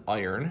 plus an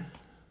iron.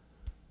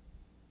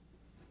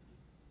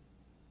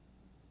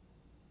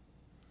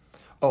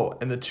 Oh,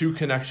 and the 2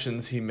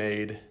 connections he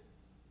made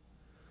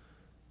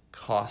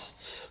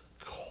costs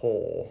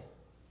coal.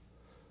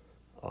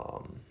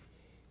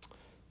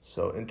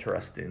 So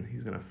interesting.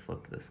 He's going to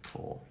flip this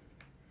coal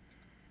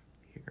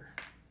here.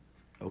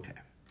 Okay.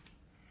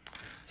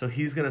 So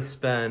he's going to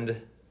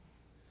spend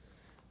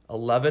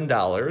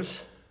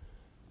 $11.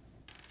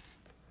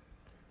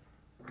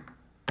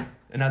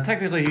 And now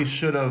technically he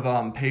should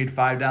have paid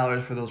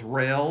 $5 for those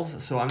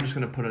rails, so I'm just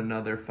going to put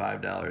another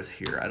 $5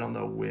 here. I don't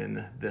know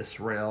when this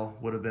rail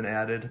would have been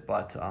added,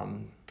 but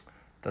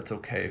that's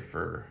okay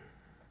for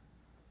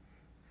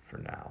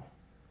now.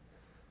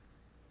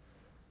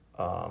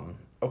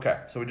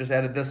 Okay, so we just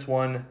added this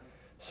one.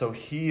 So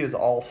he is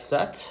all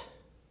set.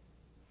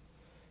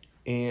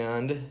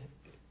 And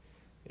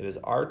it is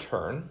our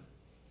turn.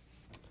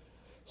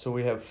 So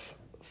we have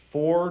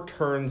 4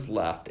 turns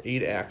left,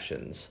 8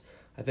 actions.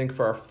 I think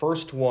for our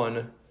first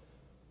one,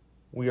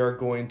 we are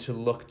going to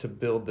look to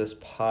build this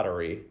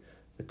pottery.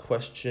 The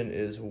question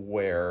is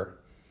where.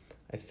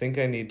 I think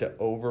I need to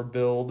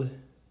overbuild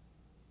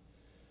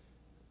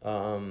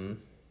one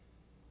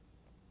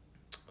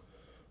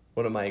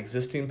of my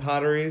existing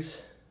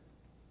potteries.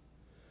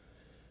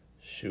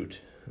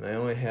 Shoot, and I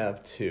only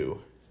have 2.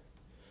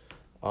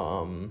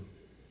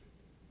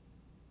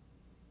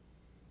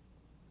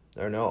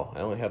 Or no,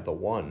 I only have the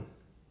 1.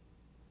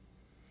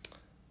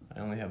 I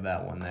only have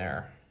that one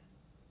there.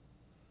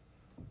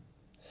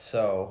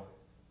 So,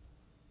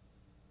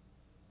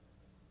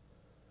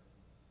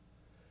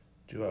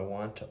 do I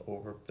want to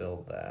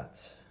overbuild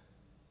that?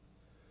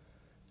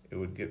 It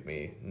would give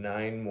me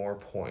 9 more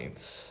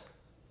points.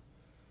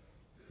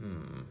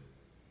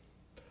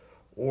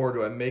 Or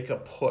do I make a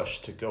push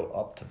to go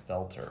up to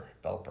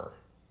Belper,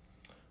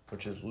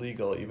 which is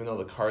legal even though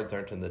the cards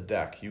aren't in the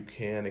deck. You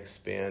can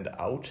expand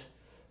out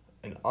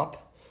and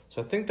up. So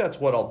I think that's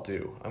what I'll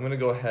do. I'm going to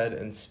go ahead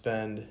and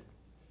spend,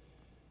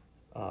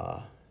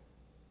 let's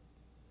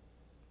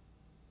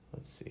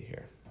see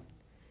here.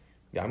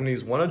 Yeah, I'm going to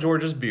use one of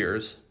George's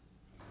beers.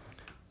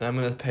 And I'm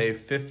going to pay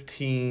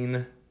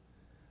 $15,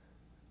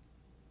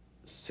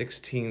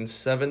 $16,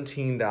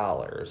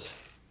 $17.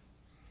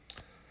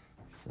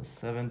 So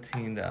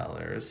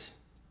 $17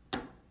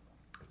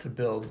 to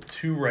build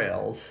 2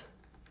 rails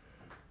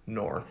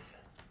north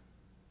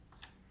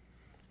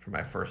for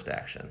my first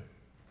action.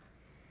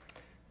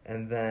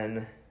 And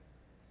then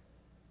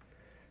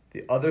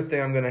the other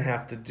thing I'm going to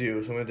have to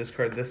do, so I'm going to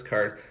discard this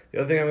card. The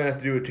other thing I'm going to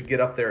have to do to get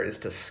up there is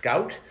to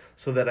scout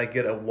so that I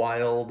get a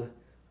wild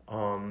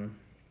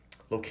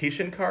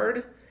location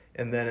card.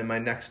 And then in my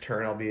next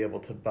turn, I'll be able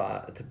to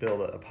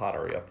build a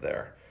pottery up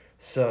there.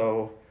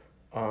 So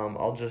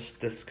I'll just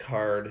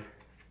discard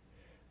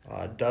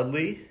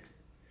Dudley,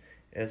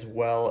 as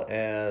well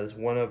as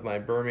one of my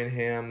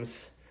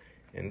Birminghams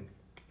and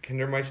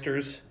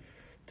Kindermeisters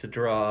to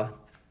draw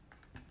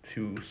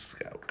 2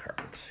 scout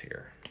cards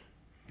here.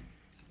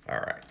 All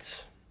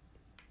right.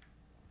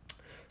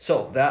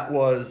 So that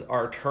was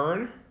our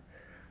turn.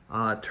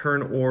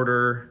 Turn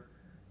order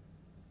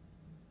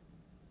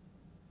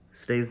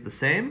stays the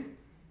same.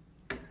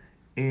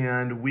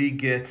 And we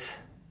get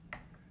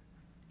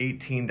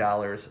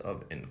 $18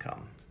 of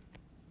income.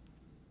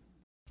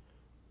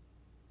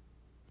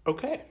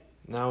 Okay,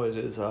 now it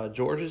is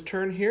George's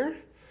turn here.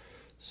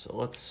 So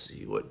let's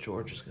see what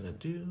George is going to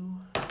do.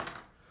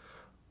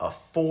 A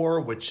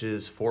 4, which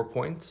is 4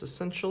 points,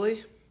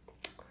 essentially.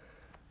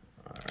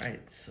 All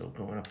right, so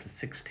going up to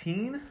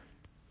 16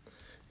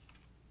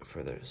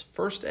 for this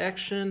first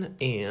action,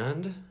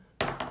 and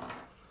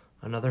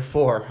another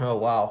 4. Oh,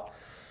 wow.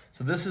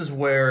 So this is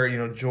where,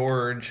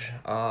 George,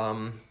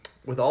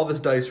 with all this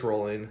dice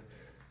rolling,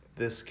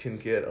 this can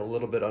get a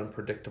little bit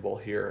unpredictable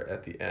here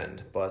at the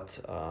end. But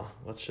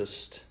let's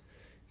just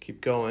keep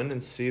going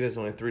and see. There's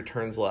only 3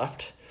 turns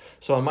left.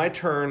 So on my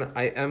turn,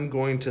 I am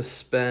going to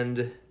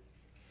spend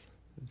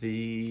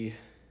the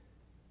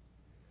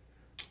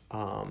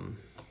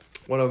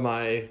one of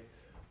my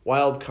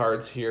wild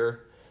cards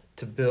here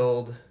to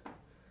build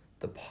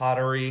the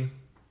pottery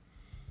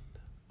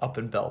up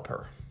in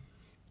Belper.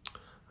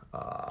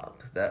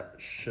 Because that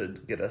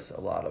should get us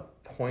a lot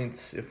of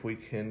points if we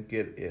can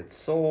get it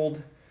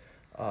sold.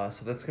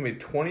 So that's going to be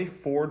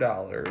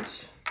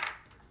 $24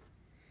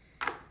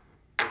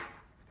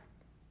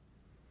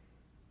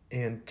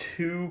 and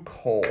 2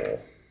 coal.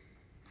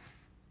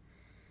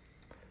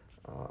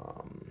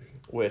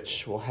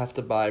 which we'll have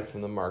to buy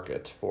from the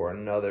market for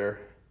another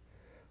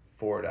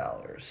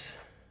 $4.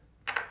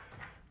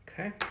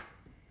 Okay.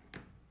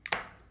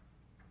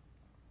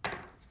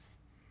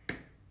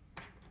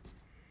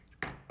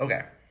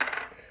 Okay.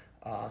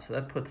 So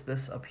that puts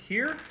this up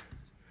here,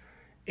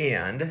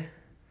 and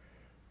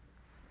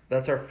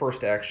that's our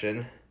first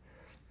action.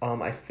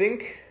 I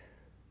think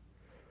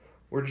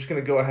we're just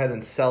going to go ahead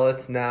and sell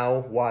it now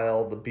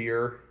while the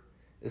beer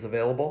is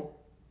available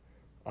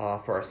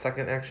for our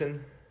second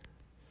action.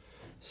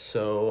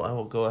 So I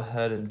will go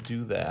ahead and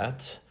do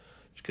that,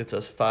 which gets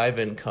us 5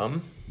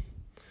 income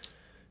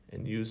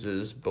and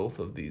uses both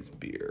of these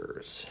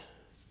beers,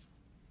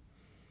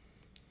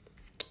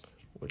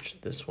 which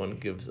this one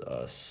gives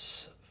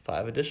us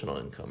 5 additional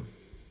income.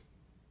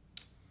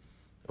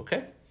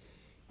 Okay.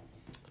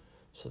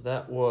 So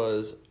that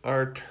was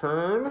our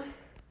turn.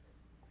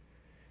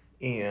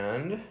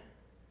 And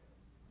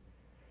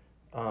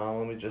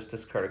let me just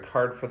discard a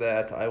card for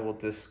that. I will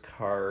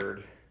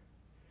discard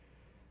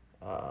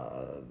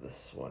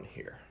this one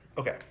here.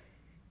 Okay.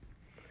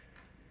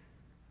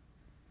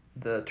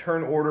 The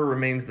turn order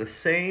remains the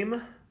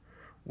same.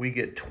 We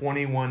get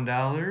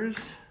 $21.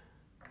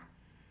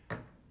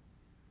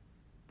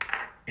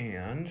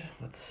 And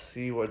let's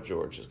see what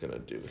George is going to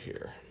do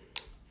here.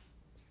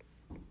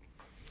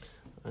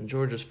 On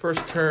George's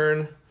first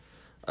turn,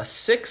 a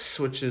 6,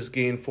 which is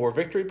gain 4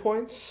 victory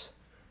points,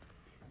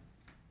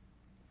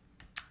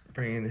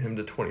 bringing him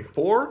to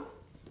 24.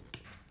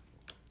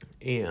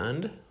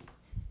 And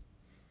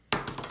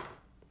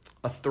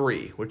a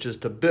 3, which is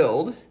to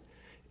build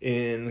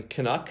in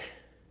Canuck,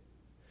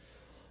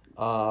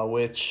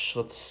 which,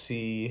 let's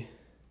see,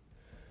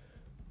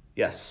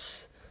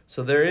 yes.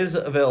 So there is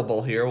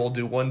available here. We'll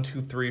do 1,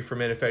 2, 3 for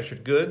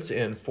manufactured goods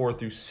and 4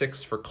 through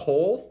 6 for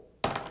coal.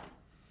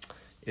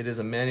 It is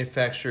a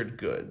manufactured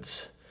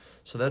goods.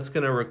 So that's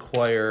going to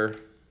require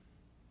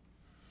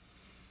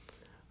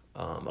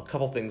a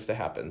couple things to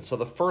happen. So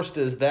the first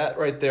is that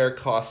right there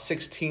costs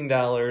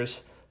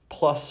 $16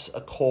 plus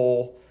a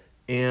coal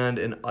and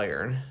an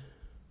iron.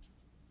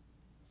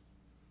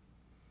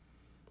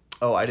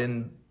 Oh, I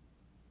didn't.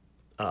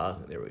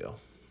 There we go.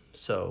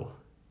 So,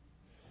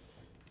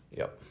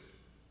 yep.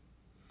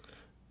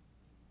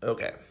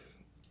 Okay.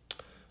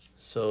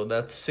 So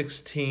that's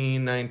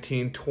 $16,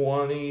 $19,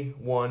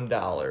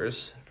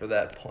 $21 for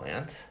that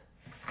plant.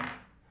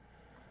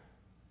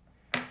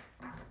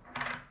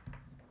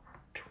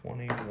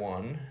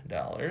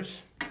 $21.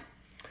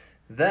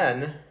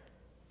 Then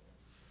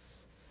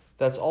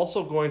that's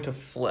also going to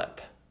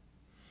flip.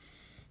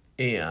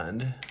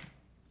 And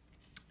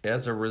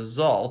as a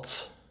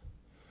result,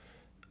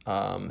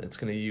 it's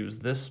going to use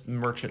this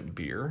merchant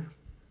beer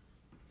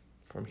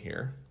from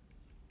here.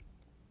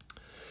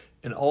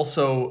 And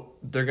also,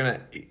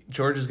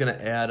 George is gonna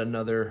add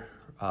another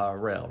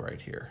rail right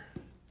here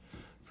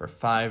for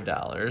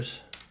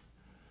 $5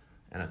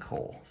 and a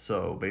coal.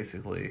 So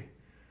basically,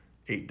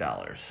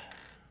 $8.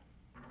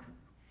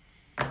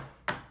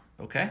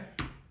 Okay.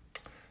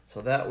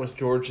 So that was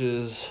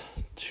George's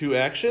 2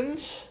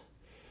 actions.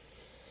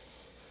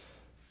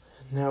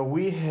 Now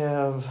we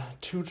have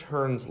 2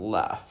 turns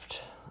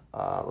left.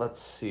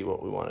 Let's see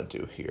what we want to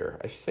do here.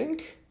 I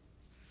think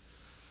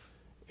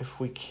if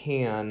we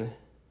can,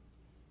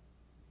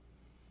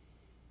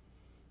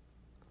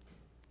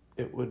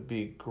 it would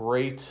be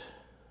great.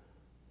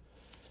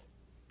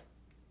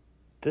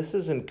 This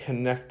isn't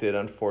connected,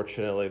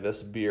 unfortunately,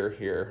 this beer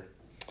here,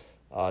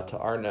 to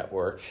our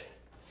network.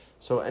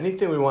 So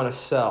anything we want to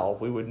sell,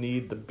 we would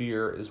need the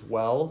beer as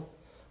well.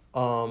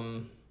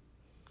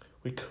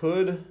 We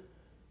could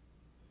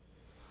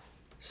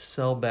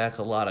sell back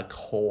a lot of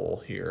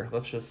coal here.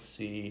 Let's just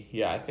see.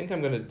 Yeah, I think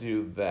I'm going to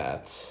do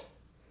that.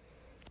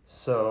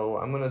 So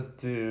I'm going to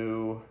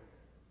do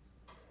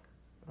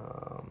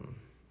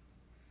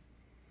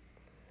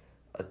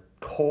a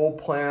coal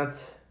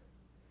plant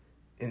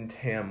in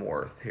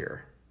Tamworth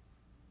here.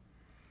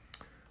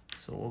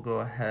 So we'll go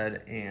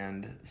ahead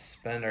and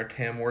spend our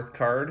Tamworth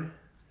card,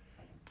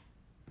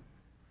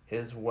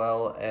 as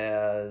well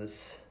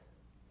as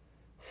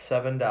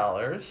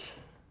 $7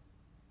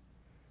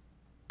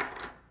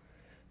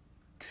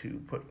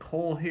 to put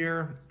coal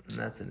here, and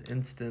that's an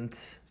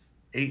instant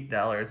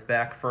 $8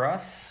 back for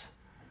us.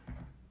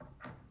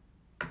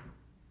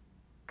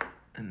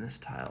 And this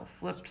tile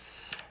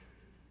flips,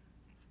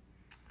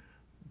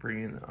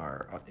 bringing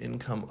our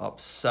income up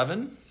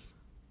 7.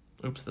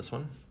 Oops, this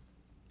one.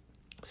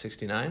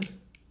 69.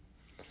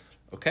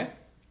 Okay.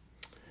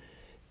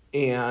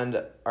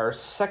 And our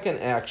second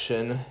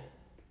action,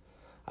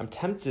 I'm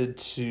tempted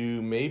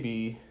to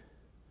maybe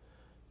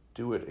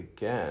do it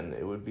again.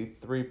 It would be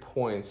 3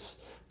 points.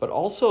 But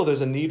also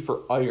there's a need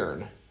for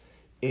iron.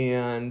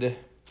 And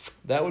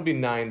that would be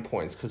 9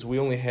 points because we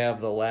only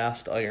have the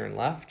last iron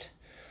left.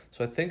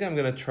 So I think I'm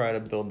going to try to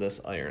build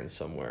this iron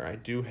somewhere. I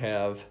do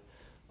have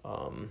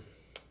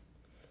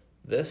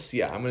this.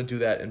 Yeah, I'm going to do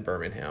that in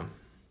Birmingham.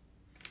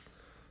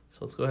 So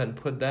let's go ahead and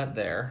put that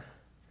there.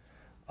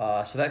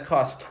 So that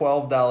costs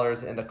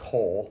 $12 and a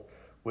coal,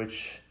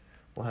 which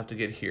we'll have to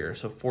get here.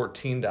 So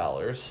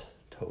 $14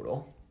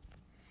 total.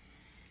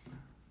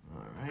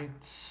 All right,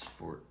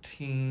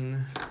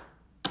 14.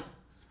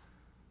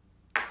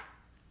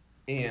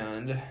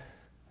 And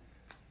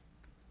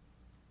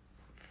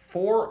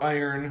 4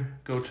 iron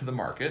go to the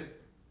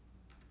market,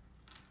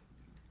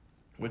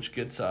 which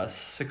gets us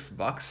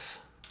 $6.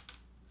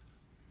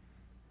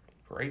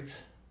 Great.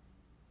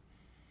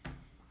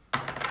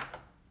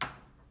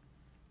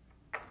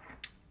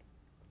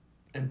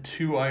 And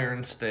 2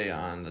 iron stay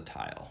on the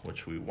tile,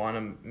 which we want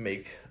to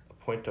make a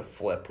point to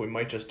flip. We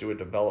might just do a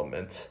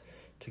development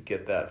to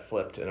get that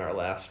flipped in our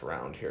last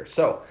round here.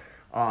 So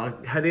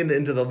heading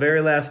into the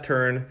very last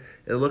turn,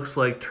 it looks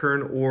like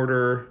turn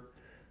order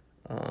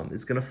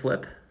is going to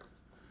flip.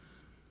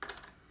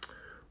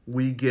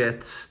 We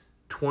get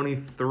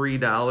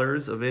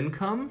 $23 of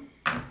income.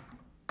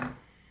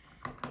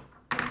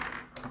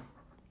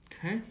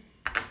 Okay.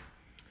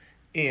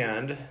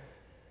 And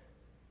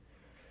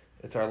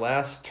it's our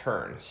last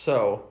turn.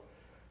 So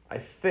I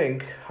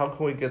think, how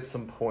can we get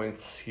some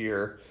points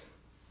here?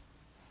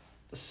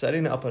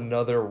 Setting up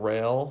another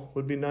rail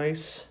would be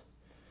nice.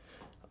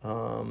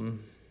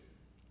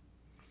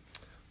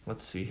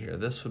 Let's see here.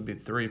 This would be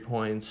 3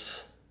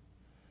 points.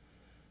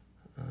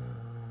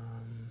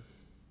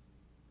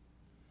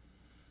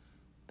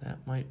 That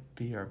might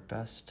be our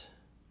best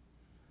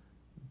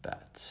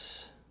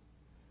bet.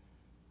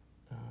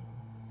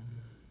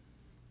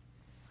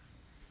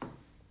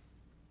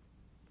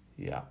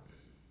 Yeah,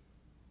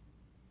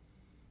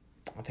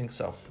 I think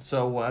so.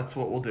 So that's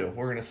what we'll do.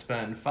 We're going to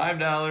spend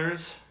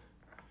 $5.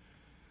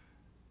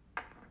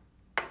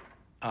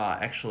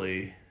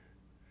 Actually,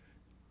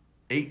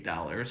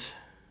 $8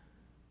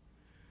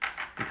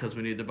 because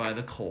we need to buy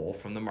the coal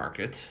from the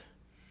market.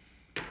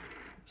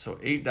 So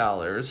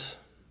 $8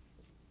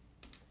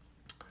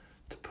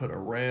 to put a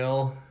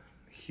rail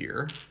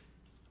here.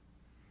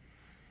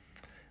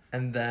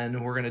 And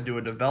then we're going to do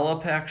a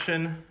develop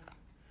action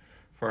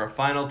for our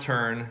final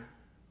turn,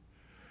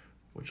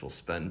 which will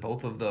spend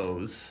both of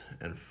those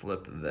and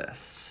flip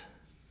this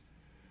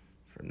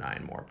for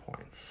 9 more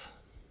points.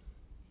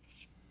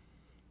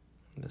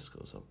 And this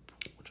goes up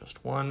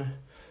just 1.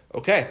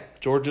 Okay,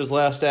 George's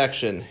last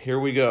action. Here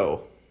we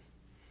go.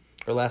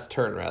 Or last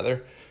turn,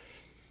 rather.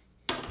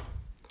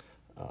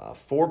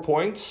 4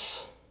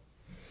 points,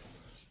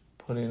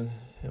 putting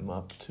him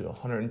up to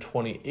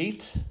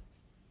 128.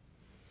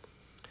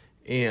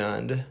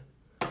 And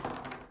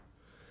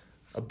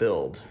a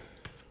build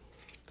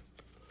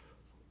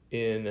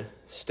in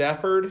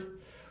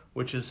Stafford,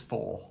 which is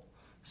full.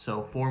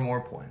 So 4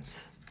 more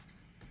points.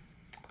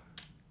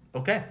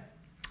 Okay.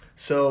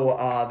 So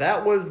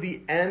that was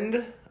the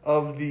end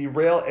of the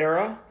rail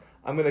era.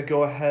 I'm going to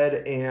go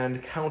ahead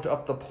and count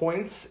up the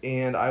points,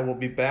 and I will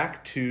be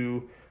back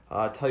to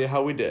tell you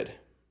how we did.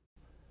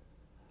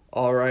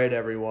 All right,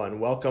 everyone.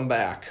 Welcome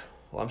back.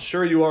 Well, I'm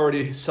sure you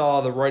already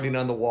saw the writing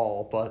on the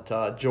wall,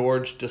 but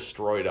George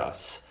destroyed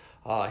us.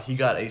 He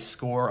got a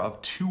score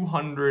of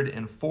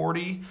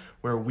 240,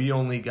 where we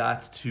only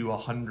got to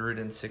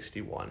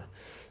 161.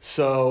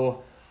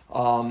 So,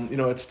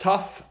 it's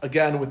tough,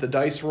 again, with the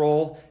dice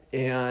roll,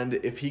 and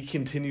if he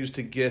continues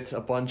to get a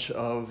bunch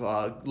of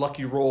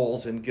lucky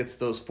rolls and gets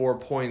those 4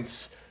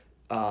 points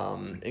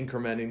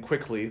incrementing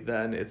quickly,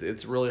 then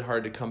it's really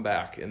hard to come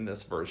back in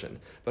this version.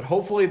 But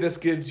hopefully this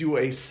gives you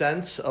a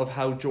sense of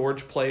how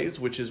George plays,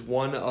 which is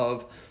one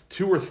of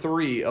 2 or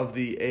 3 of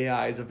the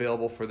AIs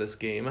available for this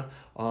game.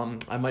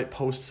 I might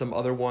post some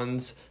other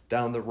ones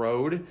down the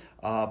road,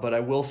 but I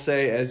will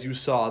say, as you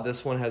saw,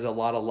 this one has a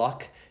lot of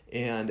luck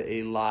and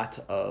a lot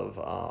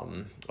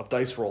of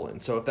dice rolling.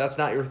 So if that's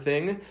not your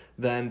thing,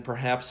 then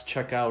perhaps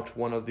check out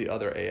one of the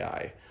other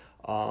AI.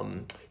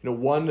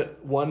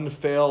 One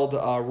failed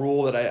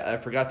rule that I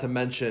forgot to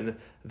mention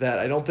that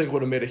I don't think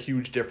would have made a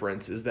huge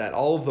difference is that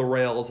all of the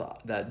rails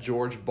that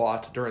George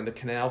bought during the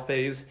canal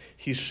phase,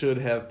 he should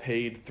have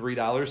paid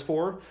 $3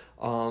 for,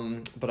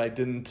 but I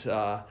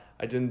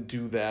didn't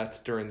do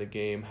that during the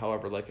game.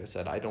 However, like I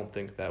said, I don't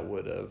think that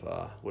would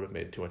have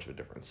made too much of a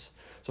difference.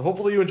 So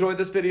hopefully you enjoyed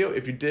this video.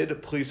 If you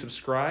did, please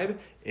subscribe,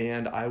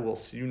 and I will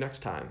see you next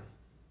time.